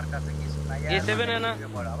भी है আমার কাছে কিছু নাই ये 7 है ना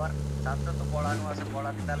আবার ছাত্র তো পড়ানো আছে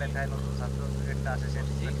পড়াতে তাহলে তাই নতুন ছাত্র রেটটা আসে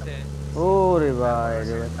সেটা ঠিক আছে ওরে ভাই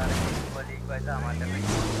রে তারে কিছু কইলি কয় যে আমাদের নাই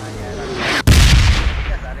ঠিক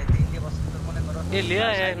আছে আরে 3 বছর তোর মনে করো ये लिया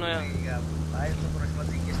है नया ভাই তো প্রশ্ন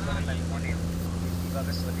জিজ্ঞেস করে তাই মনে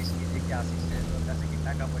কিভাবে চলিস কি যে কি আসিস তোর কাছে কি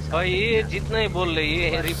টাকা পয়সা भाई ये जितना ही बोल ले ये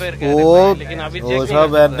रिपेयर कर ও रहे लेकिन अभी ও चेक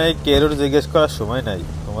সব এর নাই কেরোর জিজ্ঞেস করার সময় নাই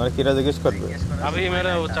তোমার কিরা জিজ্ঞেস করবে अभी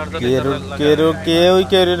मेरा वो चार्जर কেউ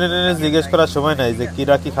জিজ্ঞেস করার সময় নাই যে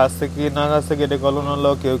কিরা কি খাচ্ছে কি না খাচ্ছে কেটে কলন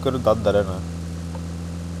হলো কেউ দাঁত ধরে না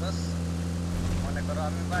মনে করো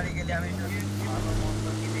আমি বাড়ি গেলে আমি ভালো মন্দ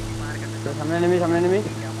কি দেখি মার্কেটে সামনে নেমি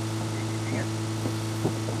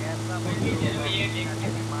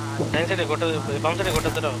डाइन साइड गोटा बाम साइड गोटा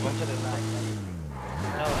तेरा बाम साइड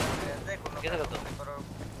कैसे करता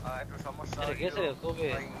একটু সমস্যা अरे कैसे कोबे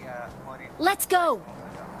Let's go.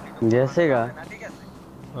 जैसेगा ঠিক আছে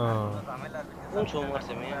হ্যাঁ कौन छो मार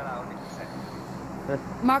से मैं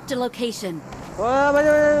Marked a location. ও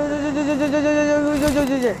বাজে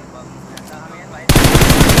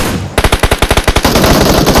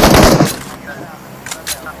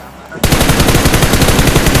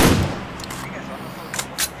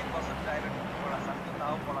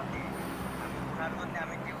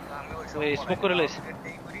स्मोक कर ले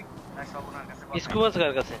সব ওনার কাছে স্কুবাস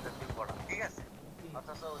কার কাছে ঠিক আছে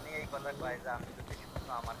অথচ উনি এই কথা কয় যে আমি তো কিছু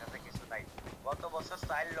তো আমার কাছে কিছু নাই গত বছর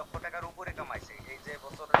 4 লক্ষ টাকার উপরে কামাইছে এই যে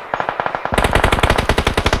বছর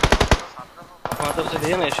মাথার সাথে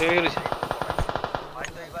দিয়ে না শুয়ে গেছে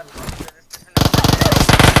হয়তো এবার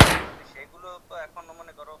সেগুলো তো এখন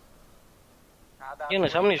মনে করো কেন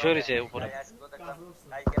সামনে শুয়ে গেছে উপরে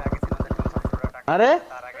আরে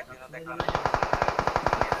তার আগের দিনও দেখলাম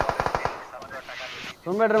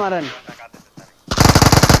কোন ব্যাটার মারেন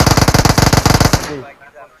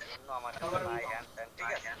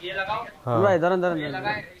ভাই ধরেন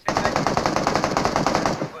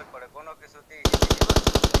কোনো কিছুতেই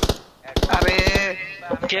আরে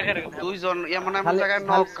দুইজন এমন এমন জায়গায়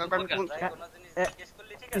নক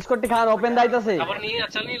স্কটটি খান ওপেন দাইতাছে আবার নিয়ে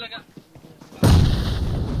চল নিয়ে লাগা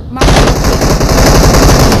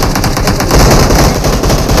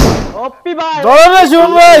ওপি ভাই ধরো না শুন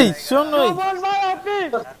ভাই শুন ভাই ভাই ওপি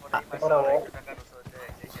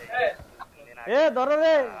এ ধরো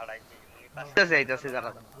রে যাইতাছে যারা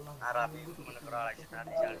আর আমি মনে করো 250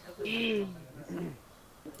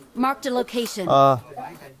 Marked a location.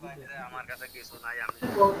 আমার কাছে কিছু নাই আমি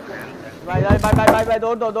ভাই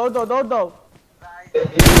দৌড় দাও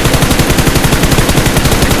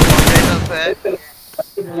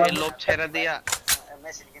এই লোক ছেড়ে দিয়া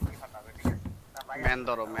মেশিন কিন্তু ফাটাবে ঠিক আছে ম্যান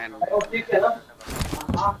ধরো ম্যান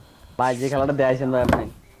ভাই যে খেলাটা দেখাইছেন ভাই আপনি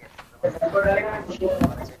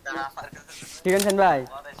ঠিক আছেন ভাই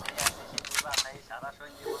সারা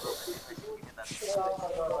সঞ্জীব মেশিন কিনে তার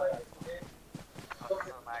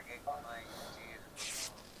আগে কোনো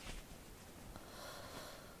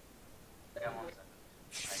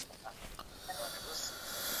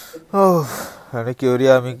আরে কেউরি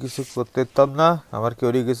আমি কিছু করতে পারতাম না আমার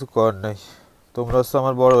কেউরি কিছু কর নাই তোমরা হচ্ছে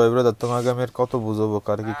আমার বড় ভাই ব্রাদার তোমাকে আমি আর কত বুঝাবো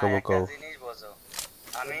কার কি কব কও জিনিস বোঝো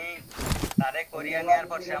আমি তারে কোরিয়া নেওয়ার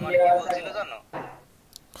পর সে আমার কি বলছিল জানো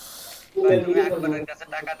তুমি আকবরের কাছে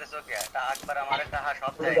টাকা দিছো কে আকবর আমারে টাকা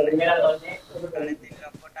সব দেয় আমি 3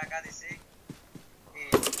 লক্ষ টাকা দিছি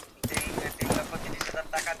 3 লক্ষ 30,000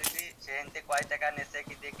 টাকা দিছি সে এনতে কয় টাকা নেছে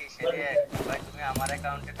কি দেখি সে ভাই তুমি আমার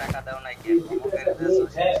অ্যাকাউন্টে টাকা দাও নাই কি অমুকের দেছো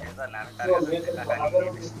সে জানে আমি তার কাছে টাকা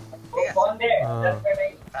নিয়ে দিছি ঠিক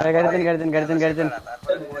আছে গাড়ি দেন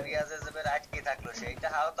তারপরে কোরিয়া যে যাবে আটকে থাকলো সেইটা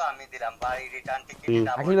হাও তো আমি দিলাম ভাই রিটার্ন টিকেট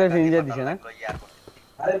আখিল ভাই ফিরে দিছে না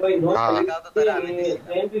আরে ভাই টাকাও তো তারা আমি দিছি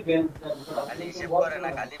খালি হিসেব করে না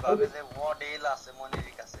খালি ভাবে যে মডেল আছে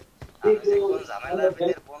মনির কাছে আমি যে কোন ঝামেলার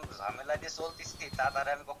ভিতর কোন ঝামেলা দিয়ে চলতেছি তা তারা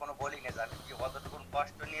আমি কখনো বলি না জানি কি কতটুকু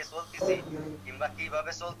কষ্ট নিয়ে চলতেছি কিংবা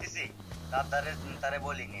কিভাবে চলতেছি তারে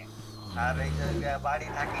বলি না আর এই যে বাড়ি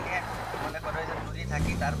থাকি না মনে করো যে দূরে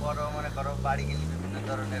থাকি তারপরও মনে করো বাড়ি গেলে বিভিন্ন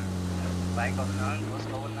ধরনের বাইক অভিনয় খোঁজ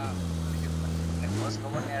খবর না খোঁজ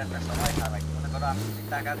খবর নেওয়ার একটা সময় থাকে মনে করো আমি যদি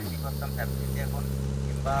টাকা দিতে করতাম ফ্যামিলিতে এখন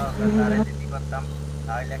কিংবা তারে দিতে করতাম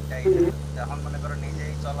তাহলে একটা এখন মনে করো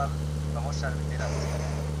নিজেই চলার সমস্যার ভিতরে আছে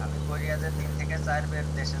আমি কোরিয়া যে 3 থেকে 4 বের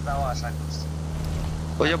দেশে যাওয়া আশা করছি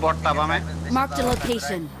ওই যে বটটা বামে Marked a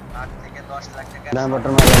location. 8 থেকে 10 লাখ টাকা না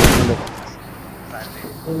বটর মারলেন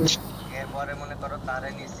এরপরে মনে করো তারে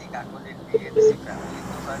নিছি কাকুলির বিয়ে দিছি ফ্যামিলি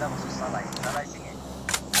তো 6 বছর চালাইছি নে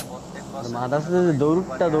প্রত্যেক বছর মাদাসে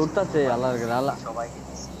দৌড়তাছে আল্লাহ সবাইকে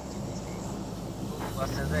দিছি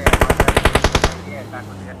বসে যে আমাদের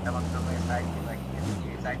কাকুলির একটা মাত্র মেয়ে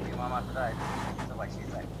সাইকেল মামাটা তো বাইসে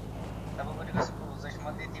যায় তারপর করে কিছু প্রসেস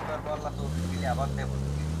মধ্যে দিবার বললা তো দিলে আবার দেব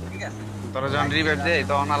ঠিক আছে তোরা যখন রিভাইভ দেয়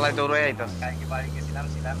তখন আলাই দৌড়ে আইতাস কালকে বাড়ি গেছিলাম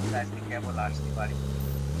আজকে কেবল আসছি বাড়ি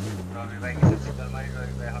রবি ভাই কিছু শীতল মারি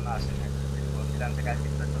রবি ভাই এখন আসে না বলছিলাম যে কালকে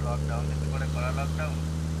তো লকডাউন দিতে করে করা লকডাউন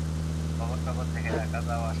খবর থেকে রাখা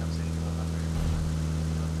যাওয়া সব চিন্তা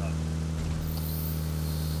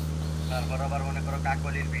তারপর আবার মনে করো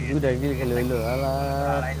কাকলির বিয়ে 2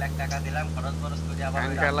 লাখ টাকা দিলাম খরচ করে আবার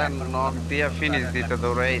খেলা নক দিয়া ফিনিশ দিতে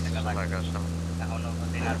দৌড়ে আইছে এখনো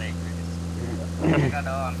দিন আদায় করে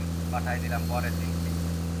টাকাটাও আমি পাঠাই দিলাম পরের দিন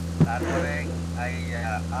তারপরে এই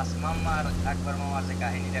আসমাম আর আকবর মামার যে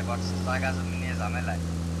কাহিনীটা ঘটছে জায়গা জমি নিয়ে ঝামেলায়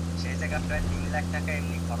সেই জায়গা প্রায় 3 লাখ টাকা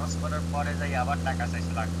এমনি খরচ করার পরে যাই আবার টাকা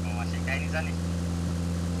চাইছিল আকবর মামা সেই কাহিনী জানিস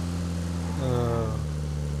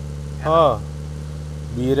হ্যাঁ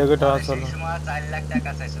বিয়ের আগে টাকা সেই সময় 4 লাখ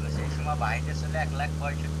টাকা চাইছিল সেই সময় বাইরে ছিল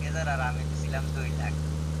 1,65,000 আর আমি দিছিলাম 2 লাখ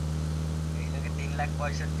এই লোকে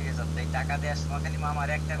 3,65,000 এই টাকা দেওয়ার সময় খালি মামার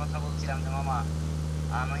একটা কথা বলছিলাম যে মামা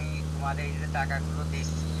আমি তোমার এই যে টাকাগুলো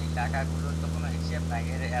দিচ্ছি এই টাকাগুলোর তো কোনো হিসাব নাই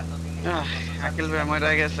এর এতদিন আকিল ভাই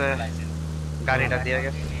মরে গেছে গাড়িটা দিয়ে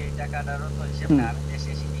গেছে এই টাকাটারও তো হিসাব নাই আমি দেশে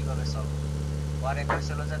এসে কিভাবে চলবো পরে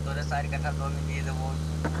কইছিল যে তোরে 4 কাঠা জমি দিয়ে দেবো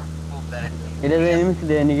খুব গ্যারান্টি এটা এমএস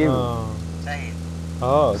দেয় নাকি শাহিদ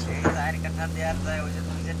হ্যাঁ সেই 4 কাঠা দেওয়ার যায় ওই যে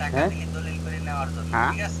তুমি যে টাকা দিলি দলিল করে নেওয়ার জন্য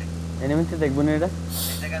ঠিক আছে এনিমি তো দেখবো না এটা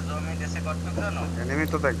এই জায়গা জমি দেশে কটটুক জানো এনিমি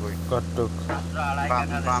তো দেখবই কটটুক মাত্র 2.5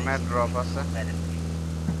 কাঠা বামে ড্রপ আছে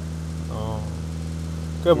ও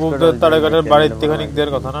কে বুঝতে তাড়াতাড়ি বাড়ির থেকে দের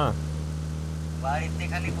কথা না বাড়িতে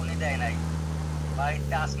খালি কোনি দেয় নাই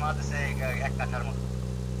বাড়িতে আসমা দেশে এক কাঠার মতো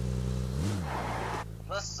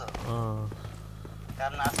বুঝছো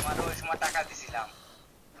কারণ আসমার ওই সময় টাকা দিছিলাম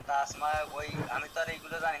তা আসমা ওই আমি তো আর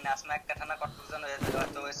এইগুলো জানি না আসমা এক কাঠা না কটটুক জানো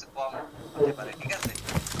হয়তো বেশি কম হতে পারে ঠিক আছে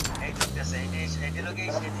এই চলতেছে এই লোকে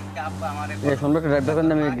সেদিনকে আব্বা আমারে এই শুনবে ড্রাইভ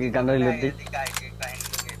করবেন আমি গান্ডারি লদ দিই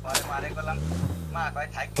পরে মারে বললাম মা কই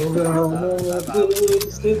থাকি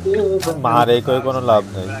মারে কই কোনো লাভ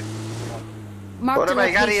নাই Marked a ভাই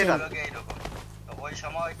গাড়ি location. এটা ওই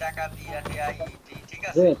সময় টাকা দিয়া দিয়া ঠিক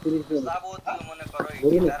আছে যাবতীয় মনে করো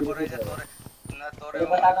তারপরে যে তোরে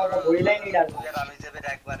আমি যে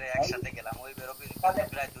একবারে একসাথে গেলাম ওই বেরো কিন্তু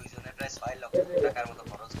প্রায় দুইজনে প্রায় 6 লক্ষ টাকার মতো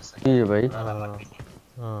খরচ হয়েছে কি ভাই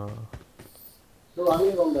তো আমি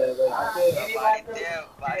বন্ধ হয়ে গেল বাড়িতে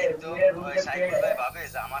ওই সাইকেল ভাই ভাবে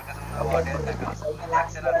যে আমার কাছে মনে হয় অর্ডার টাকা আছে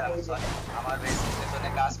দেখছে না আমার বেসিনে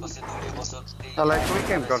কাজ করছে 2 বছর তাহলে তুই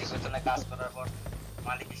কেন করছিস বেসিনে কাজ করার পর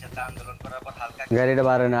মালিকের সাথে আন্দোলন করার পর হালকা গাড়িটা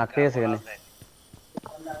বাইরে না আটকে গেছে কেন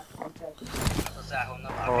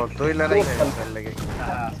ও তুই লড়াই খেলতে লাগে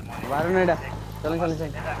বাইরে না এটা চলেন চলেন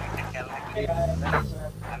চলেন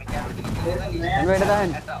আমি কেন দিই আমি এটা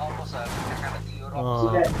দেখেন এটা অবসর টাকাটা দিও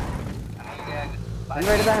আমি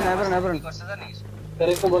এটা দেখেন না বলেন করছে জানিস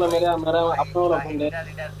तेरे को बोला मेरे हमारा अपना वाला फोन दे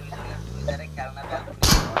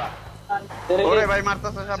ওরে ভাই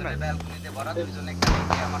মারতাছে সামনে ব্যালকনিতে বড় দুইজনে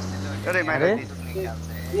খেলে আমার ছেলে আরে মারে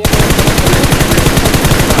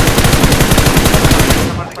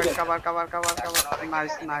কভার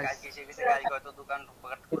নাইস গাড়ি কত দোকান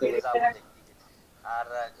করে যাবো আর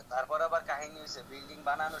তারপর আবার কাহিনী হইছে বিল্ডিং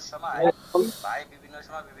বানানোর সময় ভাই বিভিন্ন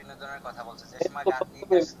সময় বিভিন্ন ধরনের কথা বলছে যে সময় গান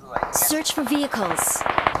দিয়ে শুরু হয় Search for vehicles.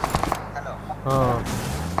 হ্যালো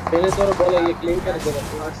तेरे तो बोले ये क्लीन कर दे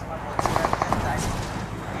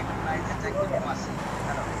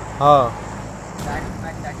हां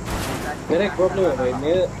मेरा एक प्रॉब्लम है भाई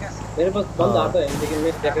मेरे पास बंद आता है लेकिन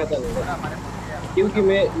मैं देखता नहीं क्योंकि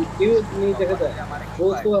मैं क्यों नहीं देखता वो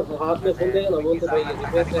उसको हाथ में फोन देगा ना बोलते भाई ये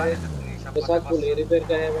रिपेयर का है तो साथ बोले रिपेयर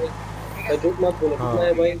का है भाई भाई झूठ मत बोलो कितना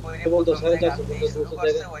है भाई तो बोलते 450 बोलते 200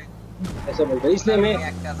 देगा ऐसा बोलते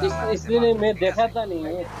इसलिए मैं देखाता नहीं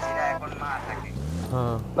हूँ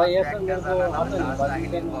हां भाई ऐसा मेरे को आता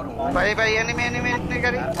नहीं भाई एनिमी इतने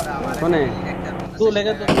करी कौन है तू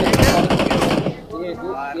लेगा तो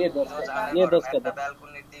ये 10 का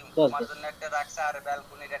ব্যালকনি দিয়ে তোমার জন্য একটা রাখছে আর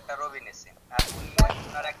ব্যালকনির একটা রবি নেছে আর উনি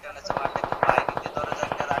ওনার একটা নেছে মানে ভাই নিচে দরজা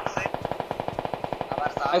একটা রাখছে আবার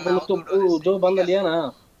भाई बोलो तो जो बंदा लिया ना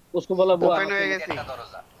उसको बोला वो ओपन हो गया একটা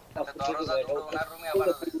দরজা দুটো ওনার রুমে আবার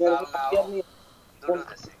দুটো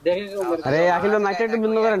দেছে देखेगा मेरे अरे आखिर में माइक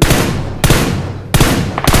बंद करें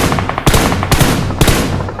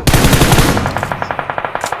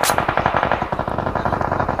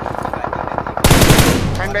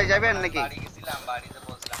ভাই যাবেন নাকি বাড়ি গেছিলাম বাড়িতে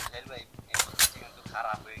বলছিলাম হেল ভাই কিন্তু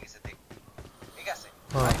খারাপ হয়ে গেছে দেখ ঠিক আছে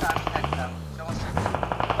আমি থাকতাম সমস্যা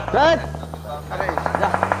আরে যা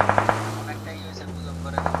অনেকটাই হয়েছে বুঝম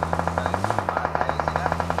করে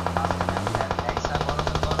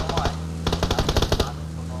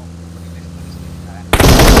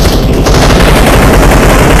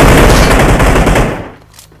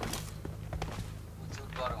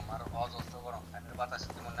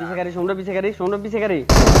पीछे गाड़ी सोमरा पीछे गाड़ी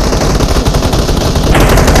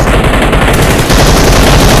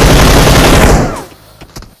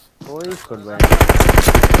ওই স্কট ভাই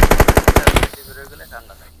ভিতরে গেলে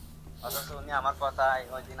ঠান্ডা থাকে অথচ উনি আমার কথা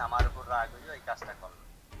ওই দিন আমার উপর রাগ হয়ে ওই কাজটা করলো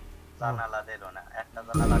জানালা দিল না একটা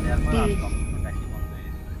জানালা দেওয়ার পর আর কি বন্ধ হয়ে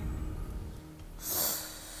গেছে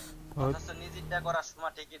অথচ নিজেরটা করার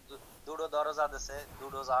সময় ঠিকই দুটো দরজা দিছে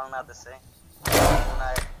দুটো জানলা দিছে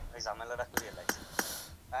ওই ঝামেলাটা করিয়ে লাগছে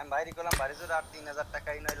আমি বাইরে করলাম বাড়ি জোর আর 3000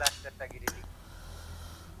 টাকাই নয় লাস্ট একটা গিরি দিই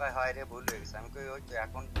ভাই হয় রে ভুল হয়ে গেছে আমি কই ওই তো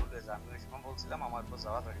এখন ভুল হয়ে যায় আমি ওই সময় বলছিলাম আমার উপর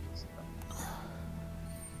যাওয়া ধরে বলছিলাম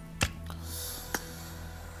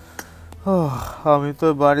আমি তো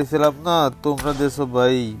বাড়ি ছিলাম না তোমরা দেশো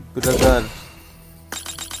ভাই ব্রাদার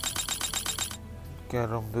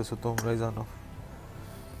কেরম দেশো তোমরাই জানো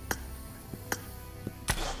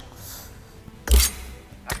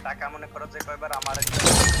টাকা মনে করো যে কয়বার আমার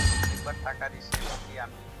একবার টাকা দিছি কি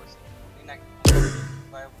আমি কইছি উনি নাকি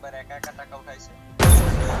কয়েকবার একা একা টাকা উঠাইছে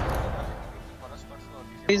খরচ করছো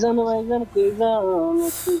রিজন ভাইজান তু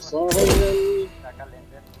সাহেব টাকা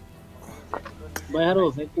লেনদেন বাইরে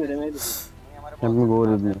ফ্যাক্টরি মে আমি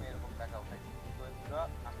গরিব না এরকম টাকা উঠাইছি তো এগুলো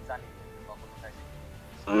আমি জানি কখন উঠাইছি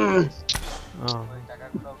ওই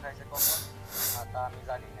টাকাগুলো উঠাইছে কখন তা আমি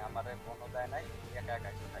জানি না, আমারে কোনো দেয় নাই, একা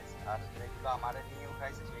একাই উঠাইছে। আর যেগুলো আমারে নিয়ে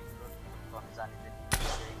উঠাইছে সেইগুলো তো আমি জানি যে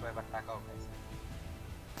এই কয়বার টাকা উঠাইছে।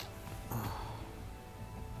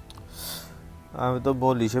 আমি তো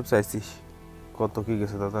বল হিসেব চাইছি কত কি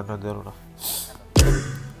গেছে তা জানা গেল না।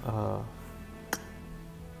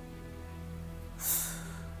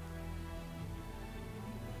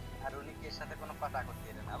 আর উনি এর সাথে কোনো পাটা করতে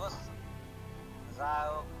দিলেন না, বস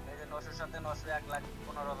যাও এই যে 900 সাথে 900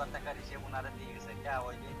 1,15,000 টাকার হিসেব উনারে দিয়ে গেছে। কে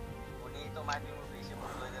ওই যে উনি তো মাইনিং হিসেব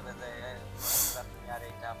হয়ে যাবে যে তুমি আর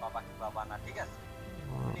এইটা বাবা কি বাবা না, ঠিক আছে।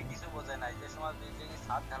 উনি কিছু বোঝে নাই, যে সময় বিল্ডিং এ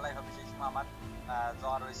ছাদ ঢালাই হবে সেই সময় আমার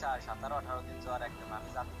জ্বর হয়েছে, আর 17-18 দিন জ্বর একদম, আমি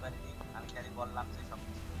জানতে পারিনি। আমি খালি বললাম যে সব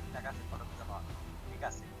কিছু ঠিকঠাক আছে, খরচ জমা ঠিক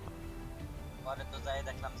আছে। পরে তো যাই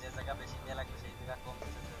দেখলাম যে জায়গা বেশি দেওয়া লাগবে সেই জায়গা কম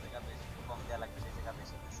দিচ্ছে, যে জায়গা বেশি কম দেওয়া লাগবে সেই জায়গা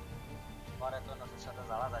বেশি দিচ্ছে। পরে তো নতুন সাথে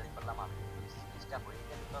জাড়াজাড়ি করলাম, আমি চেষ্টা করি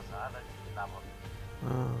কিন্তু জাড়াজাড়ি লাভ হবে।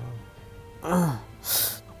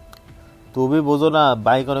 তুমি বোঝো না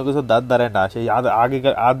বাইক অনেক কিছু দাঁত দাঁড়ায় না, সেই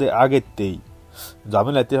আগেতেই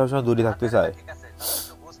ঝামেলাতে সবসময় দূরে থাকতে চায়। ঠিক আছে,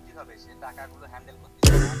 তো বুঝতে হবে সে টাকাগুলো হ্যান্ডেল করতে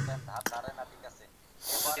ধার ধারে না, ঠিক আছে।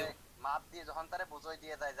 পরে মাপ দিয়ে যখন তারে বুঝাই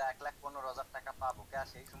দিয়ে যায় যে 1,15,000 টাকা পাবো, কে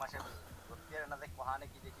সেই সময় সে বুঝতে না যে কোহানে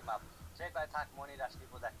কি দেখি মাপ, সে কয় থাক মনির আসলি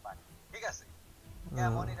দেখ পাক, ঠিক আছে। কে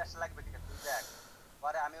মনির আসলে লাগবে, ঠিক আছে তুই দেখ।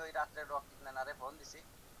 পরে আমি ওই রাত্রে রকিট নানারে ফোন দিছি,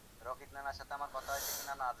 রকিট নানার সাথে আমার কথা হয়েছে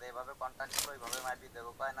কিনা না, যেভাবে কন্ট্যাক্ট ছিল ওইভাবে মাইপি দেবো,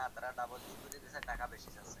 কয় না তারা ডাবল দিয়ে করে দিয়েছে, টাকা বেশি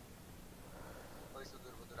যাচ্ছে। ওই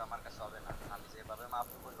সুদূর বুদুর আমার কাছে হবে না, আমি যেভাবে মাপ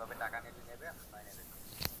দেবো ওইভাবে টাকা নেবে নেবে নেবে,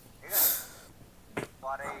 ঠিক আছে।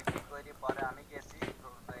 পরে ঠিক করি, পরে আমি গেছি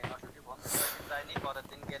নশুটি বন্ধ করে যাইনি, পরের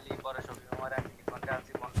দিন গেলি, পরে শপিং মলে এক ঘন্টা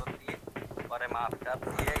আছি বন্ধ দিয়ে, পরে মাপ টাপ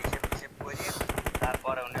দিয়ে হিসেব করি,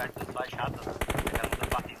 তারপরে উনি একটু 6-7 টাকার মতো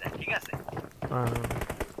পাতি যায়, ঠিক আছে।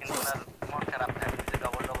 কিন্তু ওনার মন খারাপ থাকে যে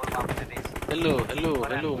ডবল মাপ দিয়ে দিয়েছি। হ্যালো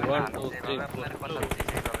 1 2 3 4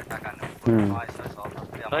 সেইভাবে টাকা নেব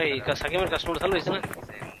ভাই সাকিমের কাস্টমার চালু হয়েছে না?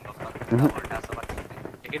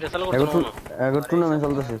 এটা চালু করতে না এখন টুর্নামেন্ট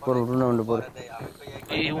চলতেছে, পরে টুর্নামেন্টের পরে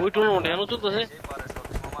এই ওই টুর্নামেন্ট এখনো চলতেছে,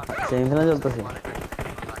 সেমিফাইনাল চলতেছে।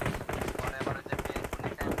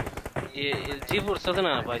 জি ফোর্স আছে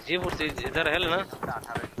না ভাই, জি ফোর্স যারা হেলে না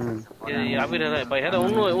আবির হেলে ভাই, হেরা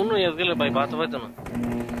অন্য গেলে ভাই বাত পাইতো না।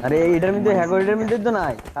 আরে এটার মধ্যে এটার মধ্যে তো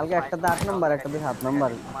নাই, কালকে একটাতে 8 নাম্বার একটাতে 7 নাম্বার,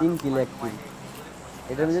 3 কিল 1 কিল,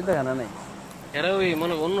 এটার মধ্যে তো জানা নাই। এরা ওই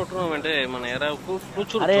মানে অন্য টুর্নামেন্টে মানে এরা খুব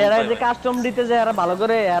প্রচুর। আরে এরা যে কাস্টম দিতে যায়, এরা ভালো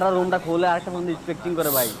করে এরা রুমটা খোলে আরেকটা ফোন দিয়ে ইন্সপেক্টিং করে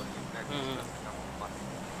ভাই,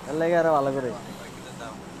 এর লাগে এরা ভালো করে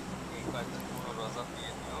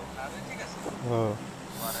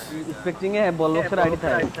ইন্সপেক্টিং এ বল বক্সের আইডি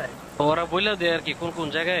থাকে, ওরা বইলা দেয় আর কি কোন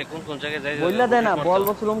জায়গায় যায়, বইলা দেয় না। বল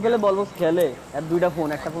বক্স রুম খেলে বল বক্স খেলে, আর দুইটা ফোন,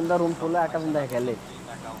 একটা ফোন দা রুম খোলে একটা ফোন দা খেলে,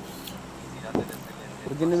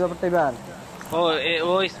 ওই জন্য ব্যাপারটা এবার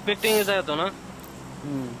ও এক্সপেক্টিং এ যায় তো না।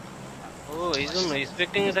 ও এই জন্য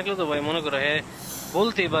এক্সপেক্টিং এ থাকলে তো ভাই মনে করে হ্যাঁ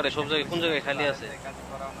বলতেই পারে সব জায়গায় কোন জায়গায় খালি আছে।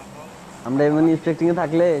 আমরা এমনি এক্সপেক্টিং এ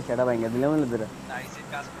থাকলে সেটা ভাঙা দিলাম না তোরা।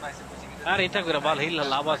 আর এটা করে বাল হিল্লা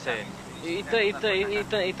লাভ আছে,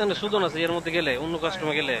 এটা সুদন আছে এর মধ্যে গেলে, অন্য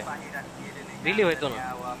কাস্টমার গেলে দিলি হয়তো না,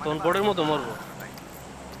 তখন বোর্ডের মতো মরবো।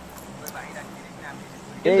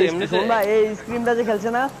 এই শুনবা এই স্ক্রিনটা যে খেলছে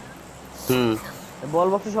না, বল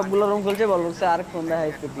বক্সে সবগুলো রুম খেলছে, বল বক্সে আরেক ফোন দেয়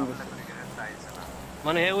এক্সপেক্টিং করছে,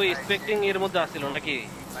 মানে ওই এক্সপেক্টিং এর মধ্যে আসছিল নাকি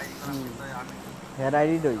হেয়ার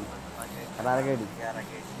আইডি দই আর আরেক আইডি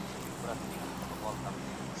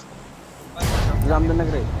জানবেন না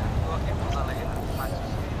করে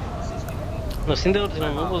না চিন্তা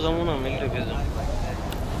করছিলাম নবো যাবো না মিলিটারি বেজ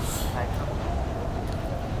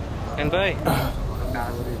কেন ভাই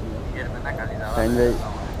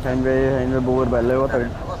সাইন ভাই বউর বাইলে কথা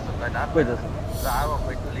কইতাছে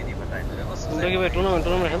তোমরা কি ভাই টুর্নামেন্ট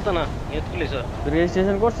খেলতা না নিয়ত কইলিস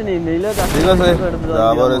রেজিস্ট্রেশন করছিস নি নিলে ঠিক আছে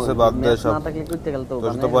আবার এসে বাদ দে সব, না থাকলে কইতে গেল তো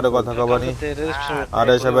তোর তো পরে কথা কবানি, আর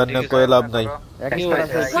এসব এনে কই লাভ নাই।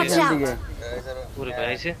 পুরি ভাই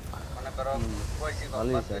আইছে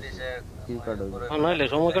ভালো হইছে কি কাট হইছে নইলে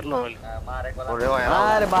সময় কাটলো নইলে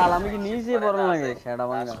আরে বাল আমি কি নিজে বড় লাগে সেটা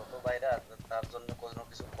ভাঙা তার জন্য কোনো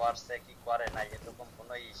কিছু করছে কি করে না এরকম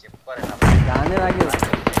কোনো হিসাব করে না, গানের আগে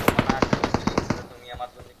তুমি আমার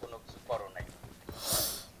জন্য কোনো কিছু করো নাই,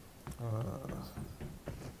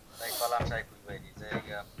 তাই কলাম চাই কইবাই যে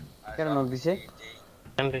কেন নক দিছে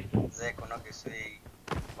যে কোনো কিছুই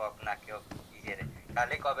কক না কেউ কি করে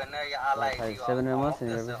খালি কবে না আলাই দিও 7 এর মাস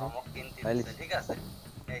অমুক কিনতে, ঠিক আছে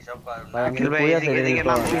এইসব কারণ আঙ্কেল ভাই এদিকে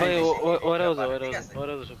নাম ভাই ওরাও সব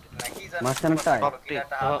মাঝখানটা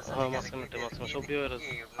হ্যাঁ মাঝখানটা সব দিয়ে ওরা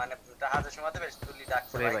মানে জাহাজের সময় বেশ তুলি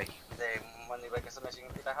ডাকছে ভাই যে মানে ভাই কাছে মেশিন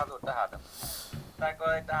কিনতে টাকা তো টাকা দাও তাই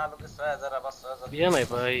কয় এটা আলুকে 6000 আবার 6000 বিয়া নাই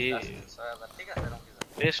ভাই 6000 ঠিক আছে এরকম কিছু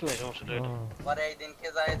বেশ নাই সমস্যাটা এটা পরে এই দিনকে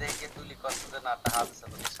যায় দেখে তুলি কষ্ট যে না টাকা দিছে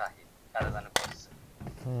বলে শাহিদ কারে জানে করছে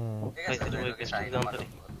ঠিক আছে লোকে শাহিদ আমার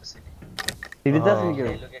করতেছে টিভিতে আছে কি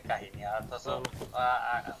এই লোকে কাহিনী আর তো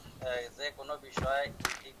যে কোনো বিষয়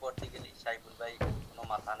ঠিক করতে গেলে সাইফুল ভাই কোনো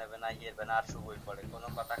মাথা নেবে না ইয়েবে না আর শুভই পড়ে কোনো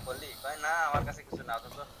কথা করলি কয় না আমার কাছে কিছু না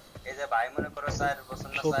অথচ এই যে ভাই মনে করো 4 বছর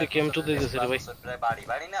না 4 বছর প্রায় বাড়ি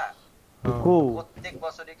বাড়ি না প্রত্যেক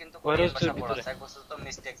বছরই কিন্তু এক বছর তো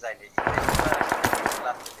মিস্টেক যায়নি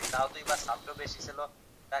তাও তো এবার ছাত্র বেশি ছিল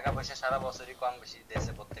টাকা পয়সা সারা বছরই কম বেশি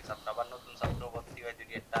দিয়েছে প্রত্যেক ছাত্র আবার নতুন ছাত্র ভর্তি হয়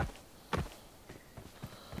দুই একটা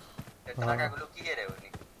টাকাগুলো কি রে উনি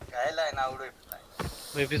গায়লায় না উড়ে ফেলায়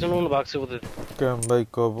ভাই পিছনে কোন বাক্সে বলতে কেম ভাই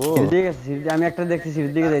কব ঠিক আছে সিটি আমি একটা দেখছি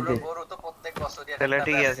সিটির দিকে যাইতে গরু তো প্রত্যেক বছরই তাহলে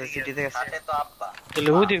ঠিক আছে সিটি থেকে হাটে তো আব্বা তাহলে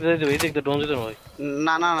ওই দিক দিয়ে এই দিক দিয়ে ডন যেতে ভাই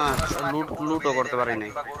না না না লুটও করতে পারি নাই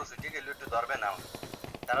গরু ছুটি গেলে একটু ধরবে না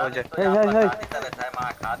তারা ওই যে দিতালে থাকে মা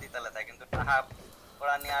খা দিতালে থাকে কিন্তু টাকা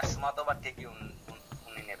ওরা নিয়ে আর সময় তো বা ঠিকই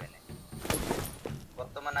উনি নেবে না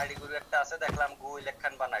বর্তমান আইডি গুরু একটা আছে দেখলাম গুই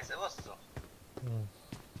লেখান বানাইছে বুঝছো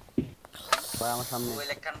ভাই আমার সামনে গুই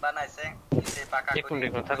লেখান বানাইছে নিচে পাকা এক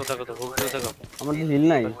মিনিট থাকো থাকো তো ভুল থাকো আমার তো হিল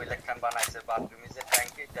নাই গুই লেখান বানাইছে বাথরুমে যে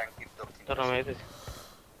ট্যাঙ্কির দক্ষিণ তোরা আমি আইতেছি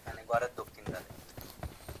মানে ঘরের দক্ষিণ ধারে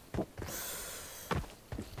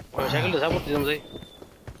আমি সাইকেলটা সাপোর্ট দিলাম যাই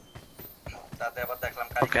তাতে আবার দেখলাম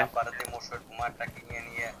কালকে পাড়াতে মোশর কুমারটা কিনে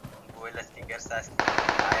নিয়ে গোয়েলা স্টিকার সাইজ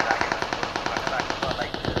আয়ের আগে রাখতে তো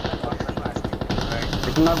লাইক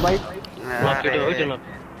দেখুন না ভাই না কেটে হইতো না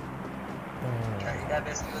এটা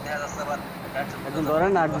বেশি দেখা যাচ্ছে আবার একদম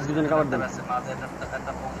ধরেন আর দুজন কভার দেন মাঝে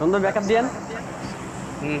একটা সুন্দর ব্যাকআপ দেন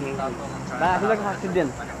হুম ভাই আসলে ফাস্ট দেন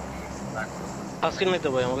আজকে নাই তো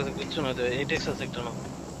ভাই আমার কাছে কিচ্ছু নাই তো এই টেক্সাস একটা না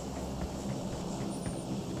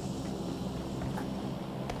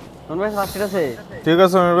কোন ভাই ফাস্ট আছে ঠিক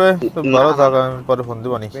আছে সমীর ভাই তো ভালো থাক আমি পরে ফোন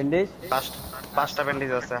দিবানি ব্যান্ডেজ পাঁচটা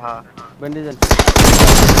ব্যান্ডেজ আছে হ্যাঁ ব্যান্ডেজ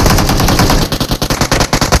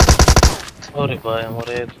আরে ভাই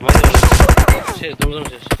আমারে মাইরে শেষ দমদম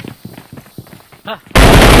শেষ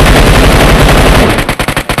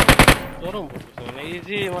গরম মানে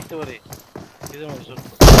ইজি মারতে পারি ইজি মারছো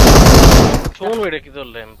ফোন ওইটা কি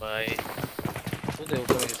ধরলেন ভাই উদয়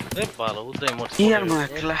ওখানে গেছে ভালো উদয় মারছে কি আর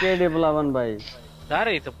একলা কে ডেভেলপমেন্ট ভাই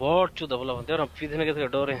আরে তো বট চুদা বলা দেওরা পিছনে গেছে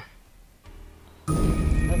ডরে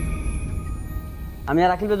আমি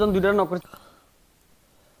আর আকিল বেজন দুইটা নক করছি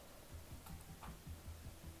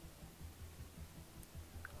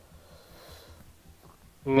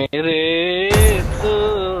मेरे तो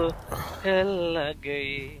लग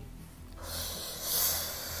गई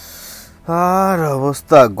আর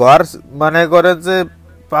অবস্থা ঘর মানে করে যে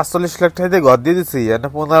 45 লাখ টাকা দিয়ে ঘর দিয়ে দিছি না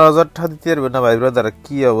 15,000 টাকা দিতে পারবে না ভাই ব্রাদার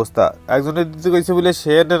কি অবস্থা একজনের দিতে কইছে বলে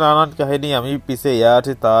সে নানান কাহিনী আমি পিছে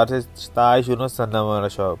আছে তাই শুনছেন না আমরা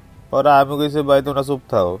সব ওরা আমি কইছে ভাই তোমরা চুপ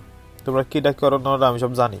থাও তোমরা কি ডাক করো না আমি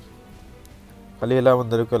সব জানি খালি এলা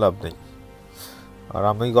আমাদের কেউ লাভ নেই আর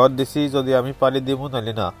আমি ঘর দিছি যদি আমি পারি দিব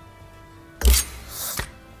নালি না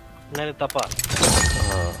নারে তাপা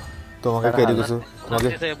তোমাকে কেরি কিছু তোমাকে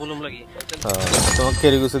বলুম লাগি তোমাকে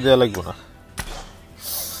কেরি কিছু দেয়া লাগবে না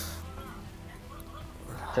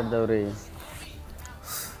চল দাও রে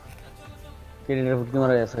কেরিনের ফুটকি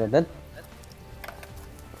মারা গেছে দেন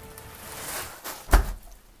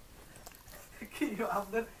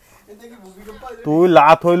তুই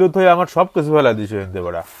লাত হইলো তুই আমার সব কিছু ফেলা দিছ এনতে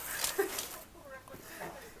বড়া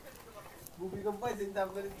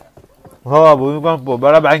হ্যাঁ ভূমিকম্প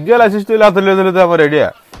বড়া ব্যাঙ্গেল আসিস তুই লাত হইলে দিলে তো আমার রেডিয়া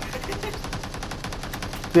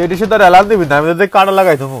তুই এটির সাথে এলান দিবি না আমি তো কাটা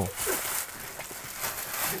লাগাই তুমি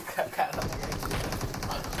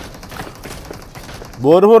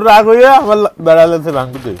ভোর ভোর রাগ হইয়া আমার বেড়ালেছে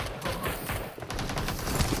ভাঙবি তুই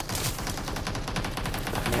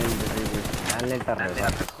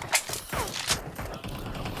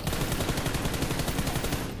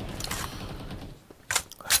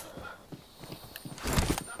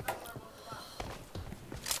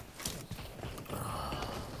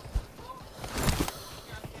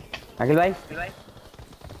আকিল ভাই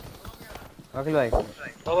আকিল ভাই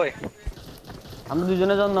ও ভাই আমরা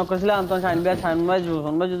দুজনে যখন নক করেছিলাম আন্তন শাইন ভাই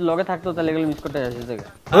যদি লগে থাকতো তাহলে এগুলো মিস করতে আসে থেকে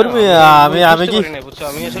আমি কি বুঝছো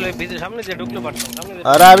আমি আসলে ভিতরে সামনে দিয়ে ঢুকলে পারতাম সামনে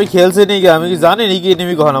আরে আমি খেলছি নাকি আমি কি জানি নাকি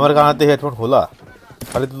এনিমি কখন আমার কানাতে হেডফোন খোলা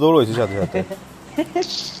খালি তো দৌড় হইছে সাথে সাথে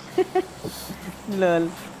লল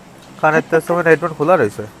কানেতে সময় হেডফোন খোলা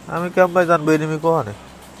রইছে আমি কেমন ভাই জানবো এনিমি কখনে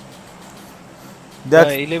দেখ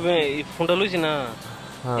 11 এই ফোনটা লইছি না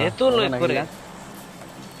এত লইক করে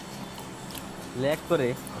ল্যাগ করে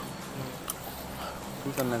কি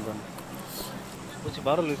করনা কোন বুঝছি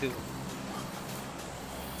 12 লইতে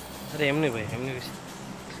আরে এমনি ভাই এমনি বেশি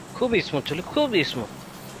খুবই স্মুথ চলে খুবই স্মুথ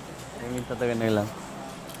এমনি তো তোকে নিলাম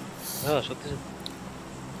হ্যাঁ সত্যি সত্যি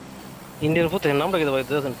ইন্ডিয়ার ফুতের নামটা কি ভাই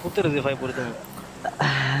দেখেন ফুতের যে ভাই পড়ে তুমি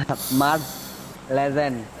মাড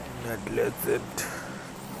লেজেন্ড ম্যাড লেজেন্ড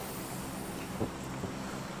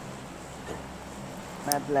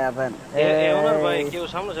ওনার ভাই কেউ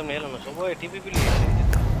সামনে সামনে এলো না সবাই টিভি পিলি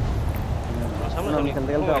সামনে সামনে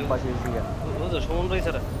খেলতে খেলতে অভ্যাস হয়েছে ও তো সুমন ভাই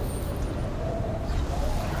স্যার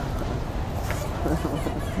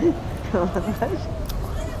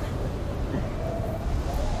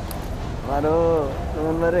मारो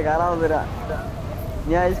तुम मेरे घर आओ मेरा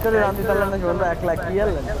यहाँ इसको तो रांती तल्ला ना छोड़ रहा है 1 लाख की है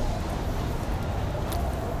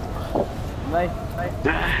भाई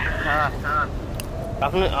हाँ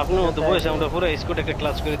आपने तो বয়সে আমরা পুরো স্কুট একটা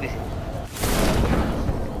ক্লাস করে দিছি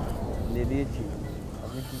ले দিয়েছি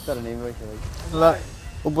আপনি কি করেন এই বয়সে ভাই লা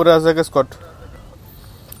উপরে আছে কে স্কট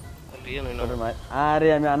লিয়ে নই না আরে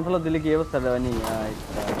আমি আনফলো দিলে কি অবস্থা হবে নি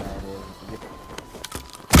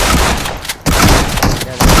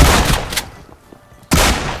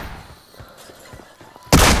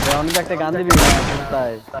অনেক একটা গান দিবি না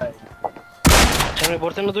তাই সামনে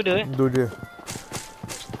পড়তেন না দুইটা দুইটা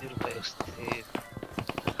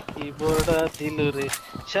কি বড়টা দিল রে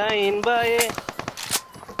শাইন ভাই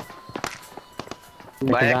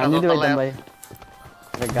ভাই গান দিতে পারতাম ভাই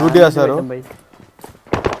দুইটা আছে আরো ভাই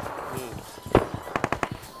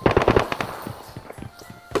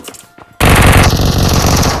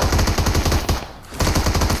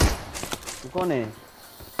कौन है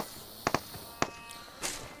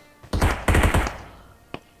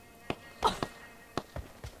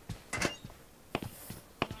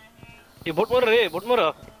ये बोट मर रे बोट मर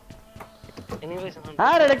एनीवेज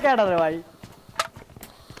अरे क्या डर रहे भाई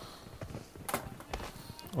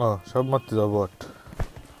ও সব মারতে যাও বট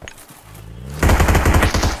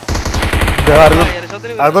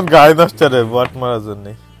একদম গাড়ি নষ্ট রে বট মারার জন্য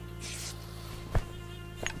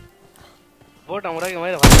बोट हमरा के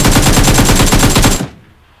मारे भाई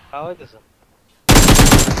आवे तो सर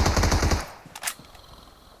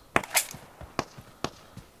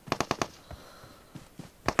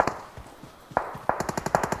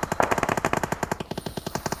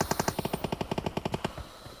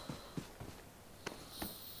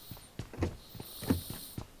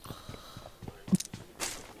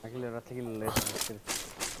अगले रात के ले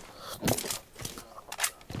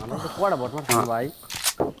আমরা তো কোড়া বট মারছি ভাই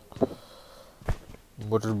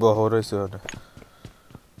বটের বহর হইছে ওটা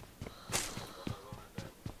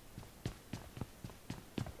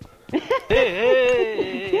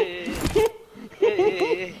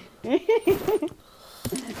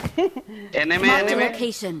এনিমি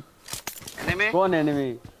Location. এনিমি কোন এনিমি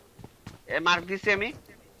এ মার্ক দিছি আমি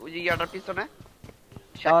ওই যে ইয়াটার পিছনে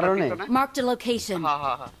টাওয়ারও নেই Marked a location. হ্যাঁ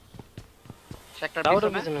হ্যাঁ হ্যাঁ সেক্টর টাওয়ার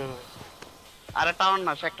পিছনে পিছনে আরে টাওয়ার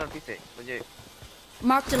না সেক্টর পিছে ওই যে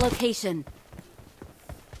Marked a location.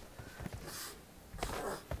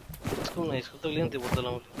 স্কুল না স্কুল তো লিনতে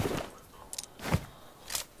পড়তাম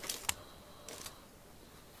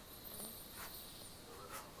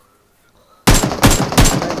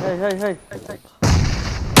হেই হেই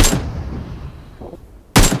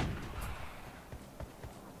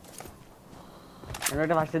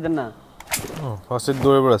এটা ফাস্ট দেন না ফার্স্ট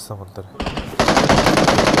দৌড়ে বেড়াচ্ছে আমাদের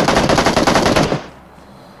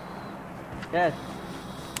यस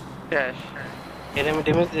ক্যাশ এনিমি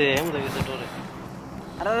ড্যামেজ দে এম দেখে ডরে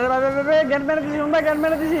আরে আরে ভাই গান মেরে দিছি আমরা গান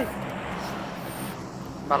মেরে দিছি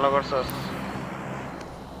ভালো করছস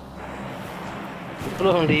পুরো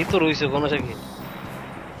হন্ডি তো রইছে কোন সাকি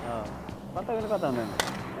হ্যাঁ কথা না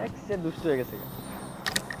এক সে দুষ্ট হয়ে গেছে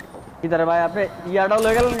কিদারে ভাই আপনি ইয়াডাও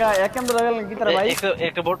লয়ে গেলেন গা একদম লয়ে গেলেন কিদারে ভাই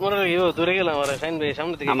একটা বোট মারার ইও দূরে গেলাম আরে শাইন ভাই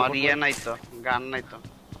সামনে থেকে আমার ইয়া নাই তো গান নাই তো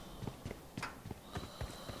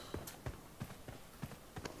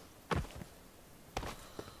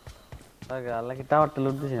আগে আল্লাহ কি টাওয়ারটা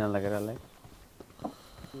লুট দিছি না লাগে আল্লাহ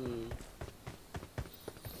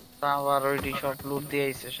টাওয়ার ওইডি সব লুট দিয়ে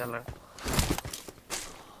আইছে শালা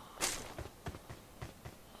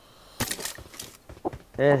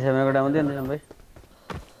সেমে কোটা মধ্যে দেন ভাই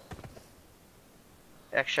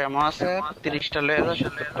 100 এমও আছে 30টা লয়ে যা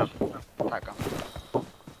 70টা টাকা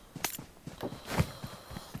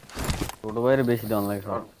ছোট ভাইয়ের বেশি দাম লাগে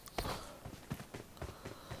সব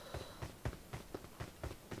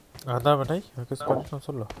आधा में नहीं किस स्क्वाड में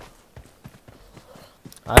चल लो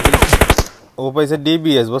आगे वो पैसे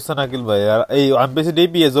डीबीएस बस ना किल भाई यार ए हम पैसे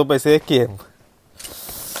डीबीएस वो पैसे केम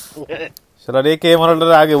चला रे केम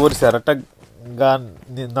वाला आगे वो सर अटक गान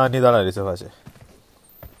ना निदान आ रही से भाषे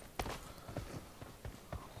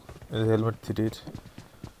हेलमेट थ्री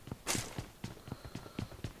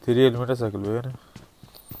हेलमेट है साइकिल भाई ना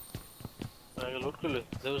করলে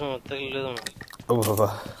যাবো সময় তাকে লিয়ে যাবো না ও বাবা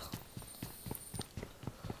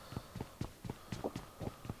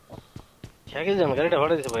শাকিল জান গাড়িটা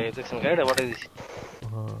ভাড়া দিছে ভাই দেখছেন গাড়িটা ভাড়া দিছি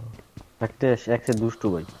একটা একসে দুষ্টু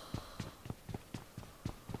ভাই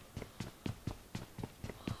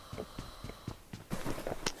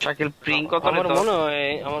শাকিল প্রিং কত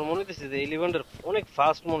আমার মনে হইতেছে যে এলিভেন্টার অনেক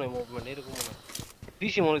ফাস্ট মনে মুভমেন্ট এরকম মনে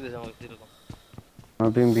বেশি মনে হইতেছে আমার এরকম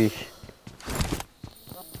আমার প্রিং 20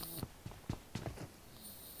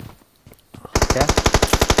 क्या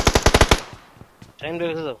টাইম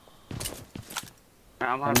দেখে যাও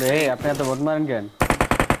আমার আপনি এত বট মারেন কেন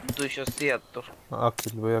 276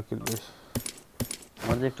 আকিল ভাই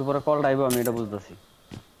আমার যে একটু পরে কল আইবো আমি এটা বুঝতাছি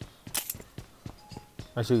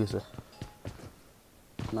আসে গেছে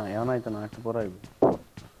না এখন আইতো না একটু পরে আইবো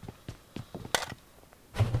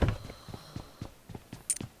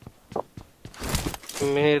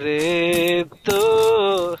मेरे तो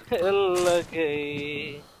लगे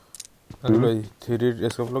ভাই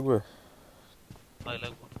 3 স্কোপ লাগবে ভাই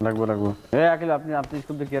লাগবে এ আকিল আপনি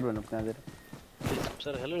স্কোপ দিয়ে কি করবেন আপনি আগে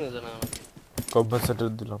স্যার হ্যালো না জানা কম্পেনসেটর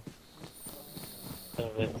দিলাম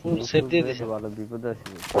ফুল সেট দিয়ে দিছে ভালো বিপদ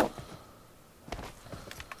আছে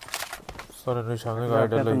সরে নই সামনে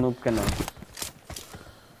গাড়িটা লই নুব কেন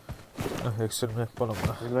এক্সটেন্ড ম্যাপ পড়লাম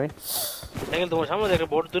না ভাই সাইকেল তোমার সামনে একটা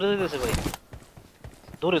বোর্ড দূরে দিতেছে ভাই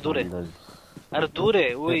দূরে আরে দূরে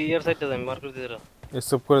ওই ইয়ার সাইডটা আমি মার্ক করে দিলাম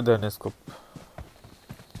স্কোপ করে দেন স্কোপ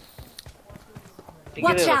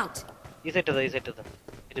Watch out! এই সাইডটা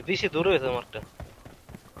এটা বেশি দূরে হয়েছে মার্কটা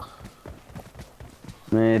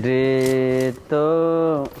মেরে তো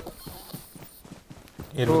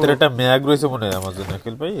এর ভিতরে একটা ম্যাগ রয়েছে মনে হয় আমার জন্য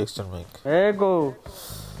আকিল ভাই এক্সটেন্ড ম্যাগ এ গো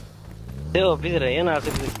দেও ভিতরে এনা আছে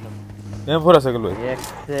দেখলাম M4 আছে আকিল ভাই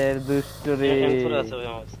এক্সের দুষ্ট রে M4 আছে ভাই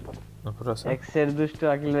আমার M4 আছে এক্সের দুষ্ট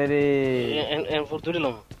আকিল ভাই রে M4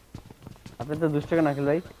 তুলিলাম আপনি তো দুষ্ট কেন আকিল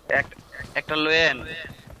ভাই একটা লয়েন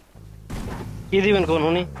কি দিবেন কোন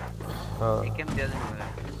উনি হ্যাঁ কেন দেয়া যাবে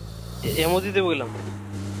এমোজি দেব গেলাম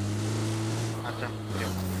আচ্ছা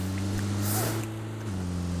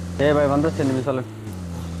এ ভাই বন্ধুছেন নিমি চলেন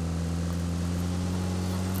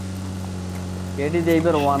কেডি যে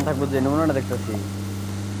এইবার 1 থাকবে যে নমুনাটা দেখতেছি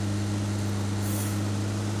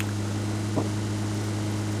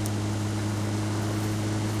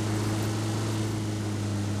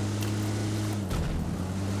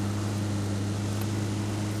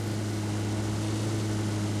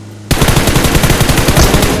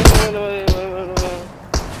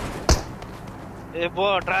এ বো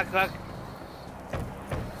ট্রাক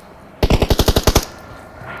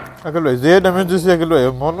আকিল ভাই যে ড্যামেজ দিছে আকিল ভাই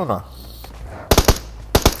মনো না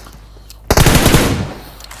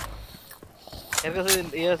এর কাছে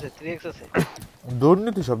ইয়ে আছে 3x আছে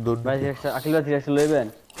দুর্নীতি সব দুর্নীতি ভাই আকিল ভাই 3x লইবেন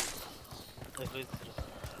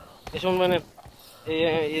এসব মানে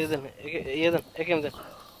ইয়ে দেন একেম দেন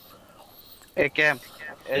একেম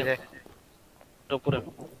এই যে টপরে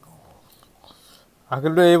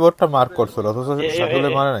আকিল ভাই এই বোর্ডটা মার্ক করছিল অথচ সাকলে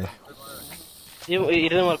মারে নাই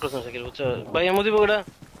এটা মার্ক করছেন সাকিল বুঝছো ভাই এমোজি বড়া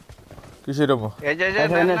কিসের এমো এই যে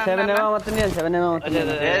 7 এম আমার তো নিয়ে 7 এম আমার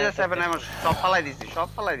এই যে 7 এম সব ফালাই দিছি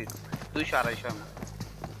 200 250 এম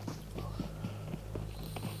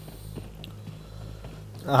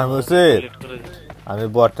আমি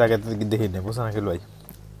বটটাকে দেখি না বুঝছেন আকিল ভাই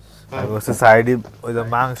আমি বসে সাইডে ওই যে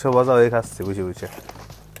মাংস ভাজা ওই খাচ্ছি বুঝে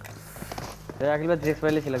এ আকিল ভাই 3x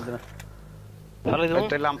পাইলে ছিল একদম ভালো দিমু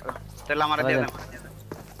তেল আমারে দিয়ে দেন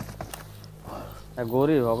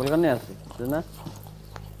গরি হগল কানে আছে না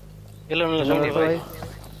এলো না ভাই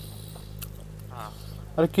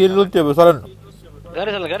আরে কি লুটতে হবে চলেন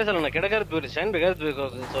গাড়ি চালা না কেডা গাড়ি ধরে শাইন বেগাড়ি ধরে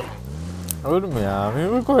চল আমি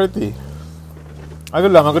কইতি আগে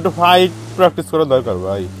আমাকে একটু ফাইট প্র্যাকটিস করা দরকার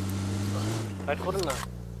ভাই ফাইট করেন না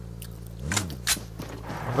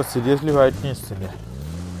আমরা সিরিয়াসলি ফাইট নিচ্ছি না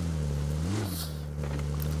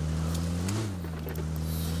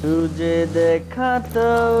तुझे देखा तो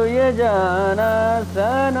ये जाना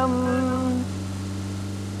सनम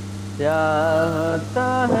क्या होता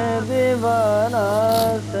है दीवाना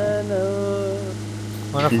सनम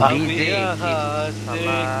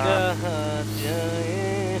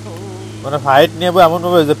মানে ফাইট নিয়ে এমন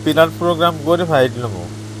ভাবে যে পিলার প্রোগ্রাম করে ফাইট নেবো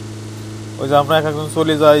ওই যে আমরা একজন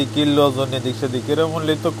চলে যাই কিল লজন এদিক সেদিক এরকম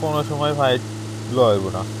হলে তো কোনো সময় ফাইট লইব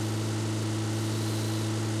না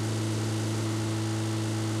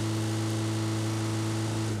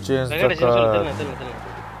চেঞ্জ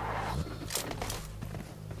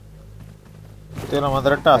তেল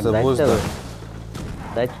আমাদের একটা আছে বুঝতে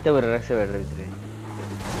দায়িত্ব করে রাখছে ব্যাটারি ভিতরে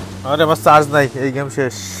আরে আমার চার্জ নাই এই গেম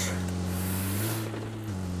শেষ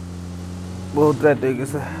বহুত রাত হয়ে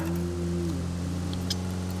গেছে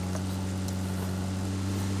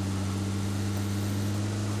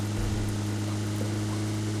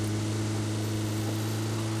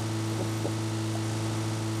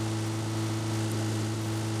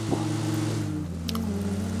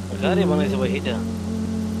গাড়ি বানাইছে ভাই এটা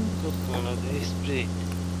কত মনে স্প্রিট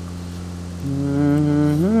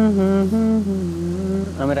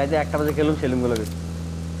আমি রাতে 1টা বাজে খেলুম সেলিম গুলো গেছে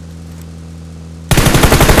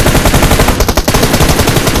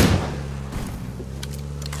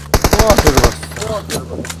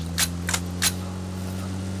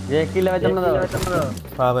যে কি লেবে তোমরা দাও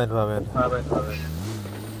পাবেন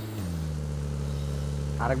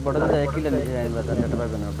আরেক বড় যে কি লেবে যাই বাজার এটা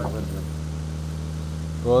পাবেন না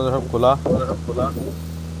রোজ সব খোলা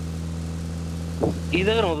এই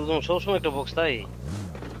জায়গার মধ্যে তুমি সবসময় একটা বক্স তাই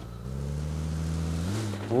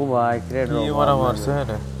ও ভাই ক্রেড কি মারছে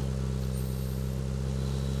হ্যাঁ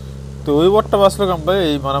তো ওই বটটা বাসলো কাম ভাই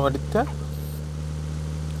এই মারামারিতে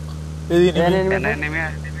এই দিন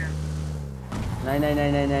নাই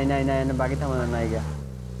বাকি থামা নাই গা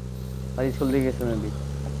আর স্কুল দিয়ে গেছে নাকি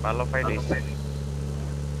ভালো ফাইট হইছে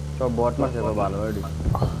সব বট মারছে তো ভালো হইছে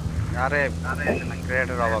আরে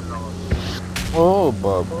ক্রিয়েটর অভাব ও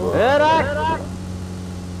বাবা এ রাখ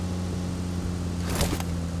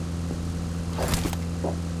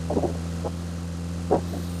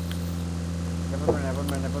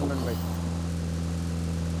অ্যাপয়েন্টমেন্ট ভাই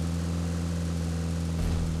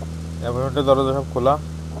অ্যাপয়েন্টমেন্টের দরজা সব খোলা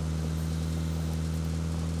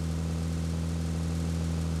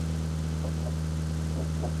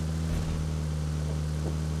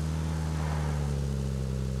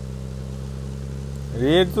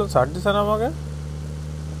রেড জোন ছাড়তেছে না আমাকে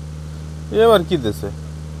এবার কি দেশে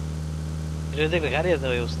গাড়ি আছে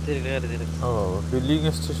ভাই অস্থির গাড়ি দিলে ও ফিলিং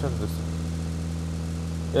স্টেশন দেশে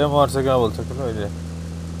এ মারছে কেন বলছে কেন ওই যে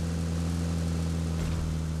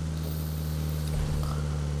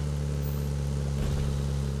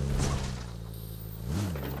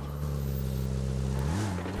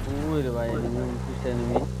ওই রে ভাই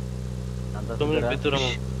এনিমি তুমি ভিতরে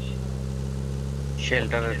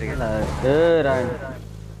শেল্টারের দিকে এ রাইট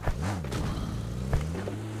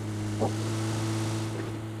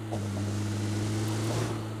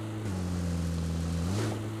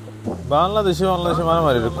বাংলাদেশে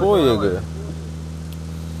মারামারি কই এগে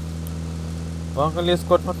বাঙালি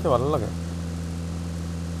স্কোয়াড মারতে ভালো লাগে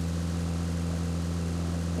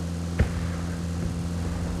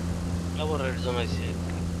আবার রেড জোন আছে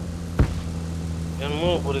এখন মো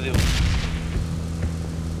করে দেব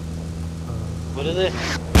করে দে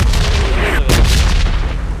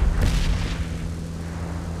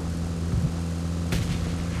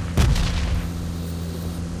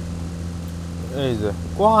এই যে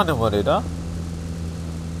কোহানে মরে এটা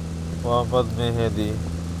মোহাম্মদ মেহেদি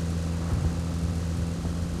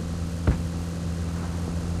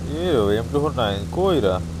M249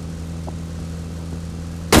 কইরা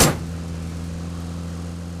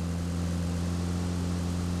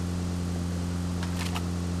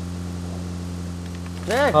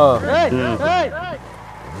এই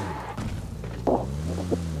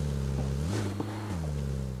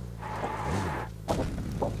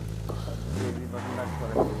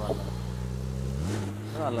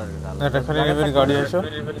এটা খালি নেবেন গাড়ি আসো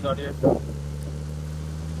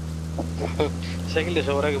সাইকেলটা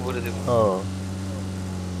সবার আগে ভরে দেব ও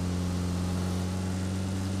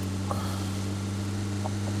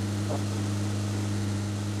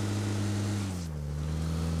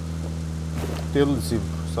তেল সিপ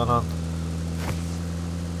সানাত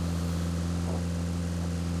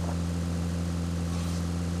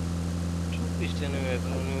পিস্টনে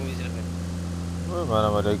এখন নিউজ রাখে ওই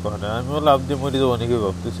মারামারি কোহানে আমি লাভ দিয়ে মরে যাবো অনেকে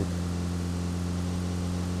ভাবতেছি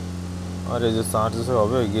আরে যে সাঁট যে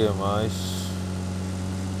হবে গেম আইস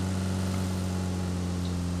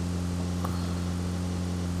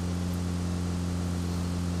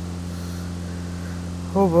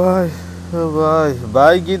ও ভাই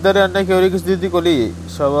ভাই কি ধরে আন্না কেউ কিছু দিদি কলি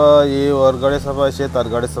সবাই এ ওর গাড়ি সবাই সে তার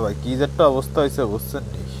গাড়ি সবাই কি যে একটা অবস্থা হয়েছে বুঝছেন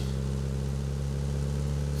নি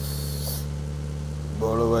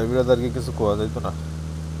বড় ভাই বিরাদারকে কিছু কোয়া যাইতো না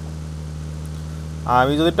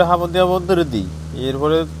আমি যদি একটা হামদ দিয়া বন্ধ করে দিই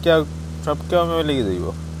এরপরে সব কেউ আমি লেগে যাইব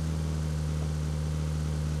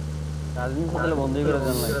রাজনীতি তাহলে বন্ধই করে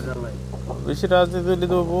দেন নাই বেশি রাজনীতি হলে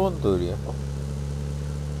তো বন্ধ করিয়া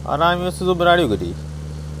আর আমি হচ্ছে তো রাড়িও করি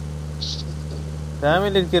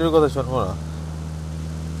ফ্যামিলির কেউ কথা শুনবো না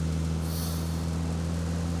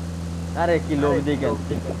আরে কি লোক দেখেন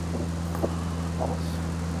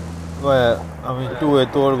ভাই আমি একটু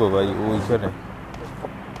তোড়বো ভাই ওইখানে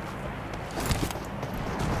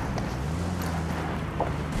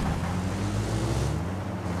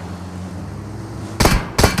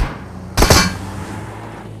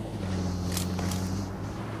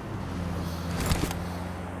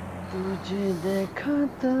तुझे देखा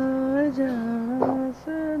था जा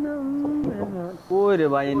सनम কই রে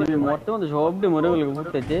ভাই এনিমি মরতে মরতে সব ডে মরে গেল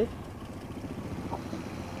ফুটতেছে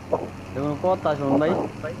দেখুন কথা শুন ভাই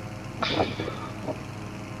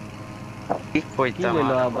কি কইতা কি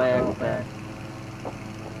লইলো ভাই একটা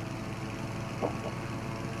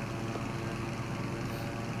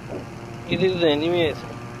It is the enemy.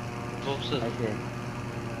 Boxes. Okay.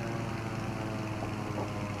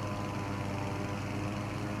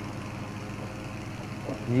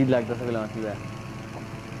 जी लगता है गला की बात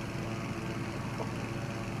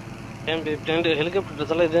टेंट हेलीकॉप्टर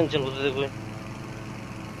चला देन चल होते देखो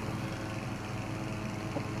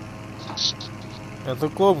ये तो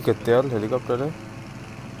कौन कहते हैं हेलीकॉप्टर है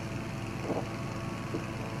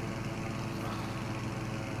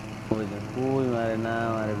कोई मारे ना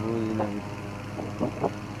मारे कोई ना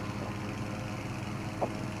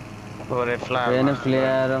ওরে ফ্লার मैंने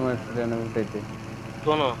फ्लेयर और मैंने उठे थे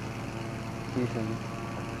दोनों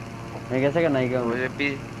मैं कैसे करना है क्या मुझे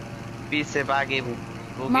पीछे भागे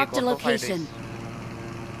Marked a location.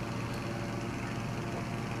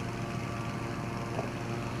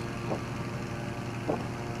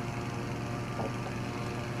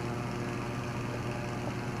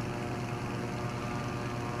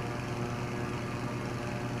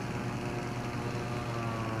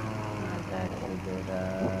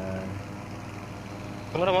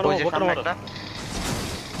 मारो मारो बोतल मारो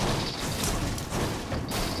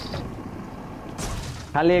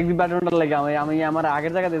খালি এক বাটনটা লাগে আমি আমার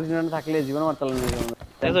আগের জায়গা দেখছিলাম থাকলে জীবন মারতে লাগবে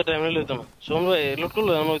এত টাইম লইতো না সোম ভাই লোড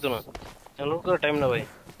করলো এমন হইতো না লোড করে টাইম না ভাই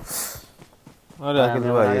আরে আকিল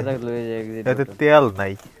ভাই আগে থাকলে লয়ে যায় এক্সিট এতে তেল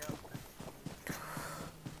নাই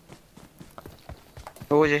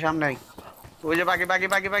ওই যে সামনে ওই যে বাকি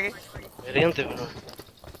রেন্তে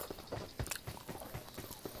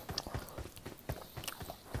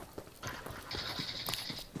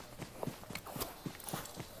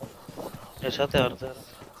এর সাথে আর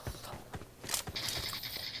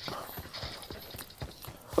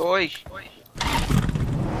ওই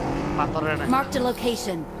পাথরের না Marked a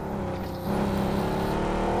location.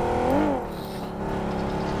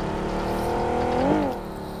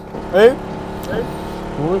 এই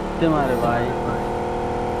বুঝতে মারে ভাই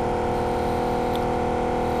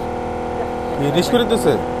ফিনিশ করে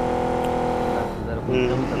দিতেছে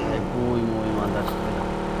কোই মই মাদার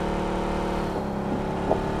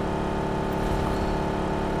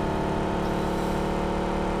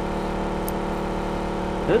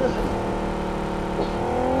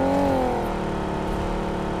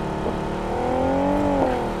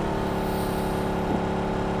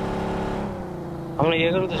আমরা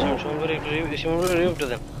ইয়ে করতে সোমবার একটু রিভিউটা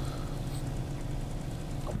দেন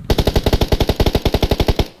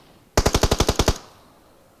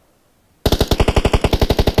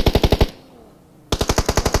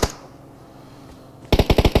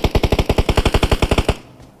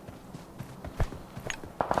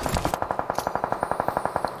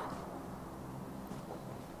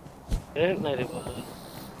নাই রে বাবা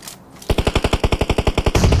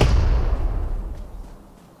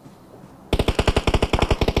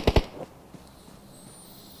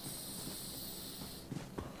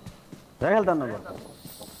খেলতাম না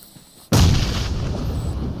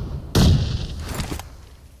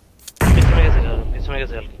পিছনে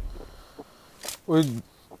গেছে ওই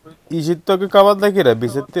ইজিত তোকে কাবার দেখি রে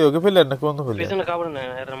বিসেতে ওকে ফেলেন না কোন ফেলে পিছনে কাবড় না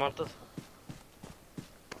এর মারতেছে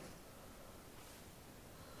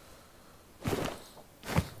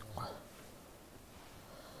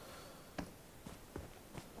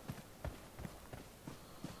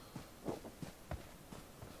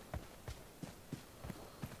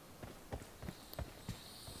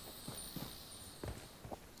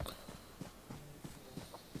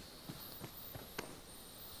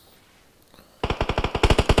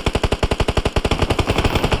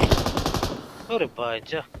ওরে ভাই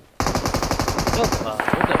যা বাবা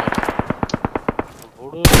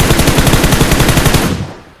বড়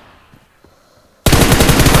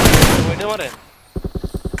ওইটা মারে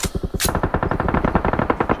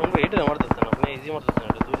সঙ্গে এটা মারতে না আপনি ইজি মারতে না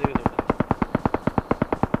এটা দুই জায়গায়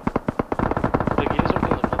তো গিয়ে সব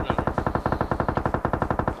করতে পারতেন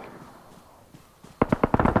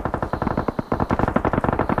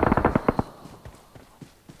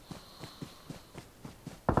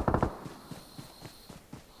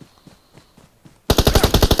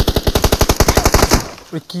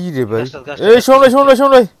কি রে ভাই এই শোন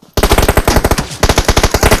ভাই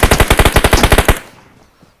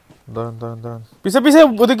দাঁড়ান পিছে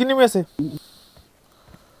ওদিকে নেমে আছে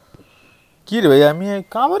কি রে ভাই আমি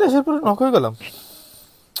কাবার এসে পুরো নক হয়ে গেলাম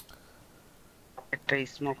একটা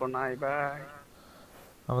স্মোক নাই ভাই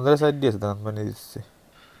আমাদের সাইড দিয়ে দাঁত বানিয়ে দিচ্ছে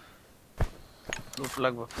লুট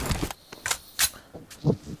লাগবে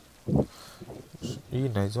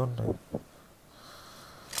নাই জোন নাই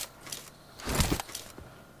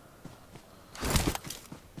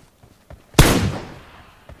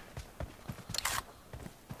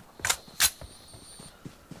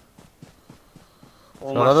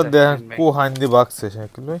সারা দেখ কো হান্দি বাক্সে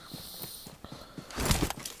শাকিল ভাই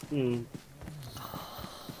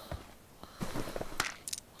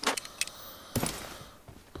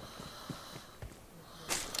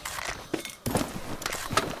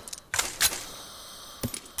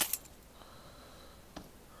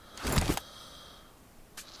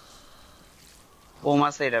ও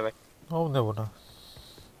মাছ এটা ভাই ও নেব না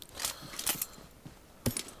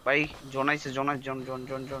ভাই জোনাইছে জোনাই জন জন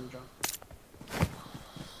জন জন জন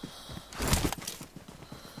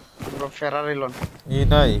ব্রো ফেরারি লন ই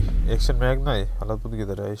নাই অ্যাকশন ম্যাগ নাই হালাত পুত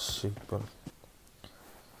কিধर है शिट पर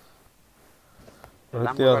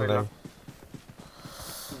रहते आ नहीं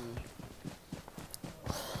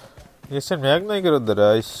অ্যাকশন ম্যাগ নাই করে দর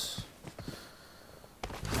আইস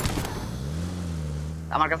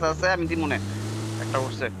আমার কাছে আছে আমি দিই মনে একটা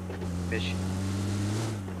উঠছে বেশি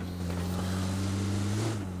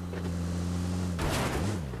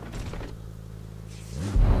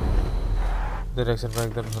डायरेक्शन में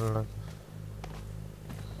एकदम ভালো লাগে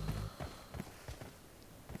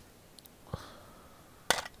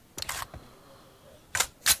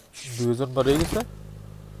দুইজন বাড়ি গেছে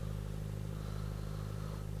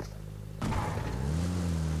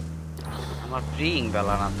আমার ব্রিং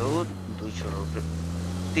বেলা না তো 200 এর উপরে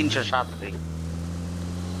 307 ব্রিং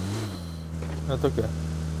এত কে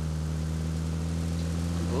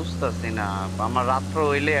বুঝতাছি না আমার রাত্র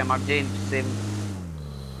হইলে আমার যে সেম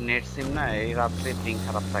নেট সিম না এই রাতে ব্রিং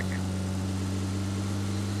খারাপ থাকে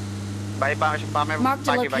বাই বামে Marked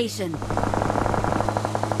a location.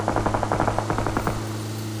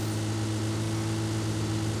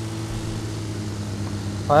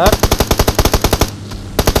 ফায়ার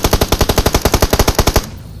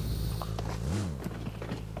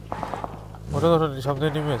ওটা তো সামনে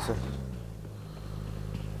নেমে আছে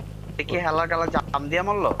কি হেলা গালা জাম দিয়া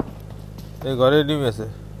মারলো এই ঘরে নেমে আছে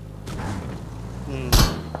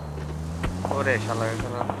ওরে শালা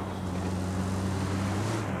শালা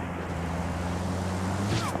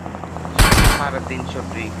 350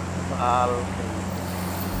 ব্রিক বাল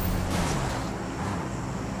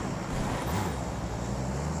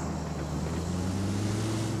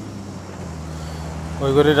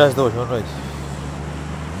ওই ঘরে রাজ দাও শোন ভাই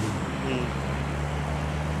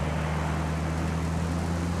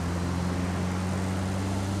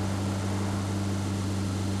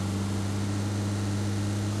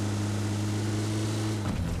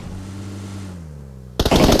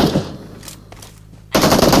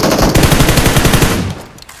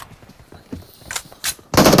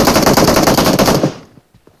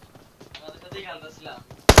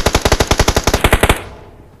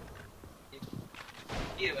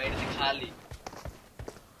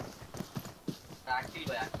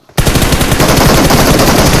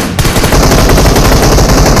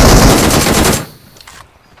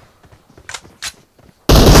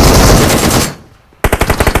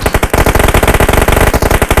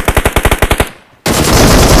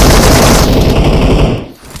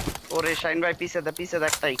ওরে শাইন ভাই পিছে দা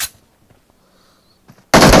একটাই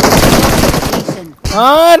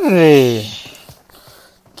আরে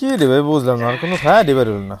কি রে ভাই বুঝলাম না আর কোনো ফায়ার দিবার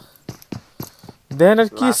হলো না দেন আর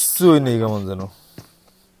কিছুই নেই কেমন যেন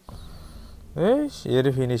এই এর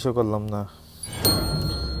ফিনিশও করলাম না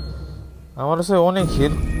আমার কাছে অনেক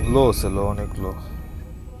হিট লো ছিল অনেক লো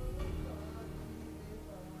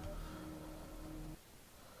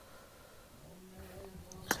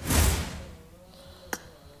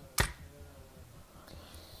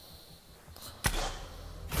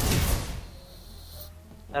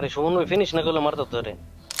আরে সুমন ভাই ফিনিশ না করলে মারতো তোরে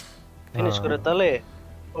ফিনিশ করে তাহলে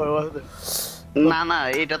না না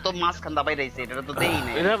এটা তো মাঝখান দাবাই রইছে এটা তো দেই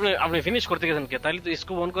নাই এটা আপনি ফিনিশ করতে গেছেন কে তাইলে তো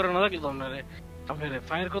স্কোপ অন করে না কিন্তু আপনারে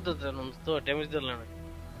ফায়ার করতে দেন তো ড্যামেজ দিলেন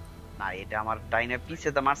না এটা আমার ডাইনে পিছে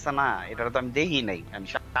তো মারছে না এটা তো আমি দেই নাই আমি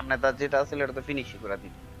সামনে দা যেটা ছিল এটা তো ফিনিশই করে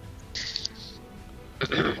দিই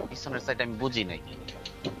পিছনের সাইড আমি বুঝি নাই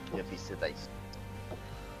যে পিছে তাই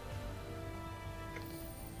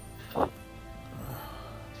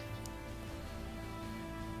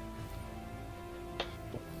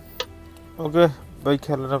ওকে ভাই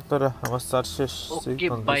খেলেন আপনারা আমার স্টার্ট শেষ ওকে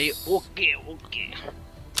ভাই ওকে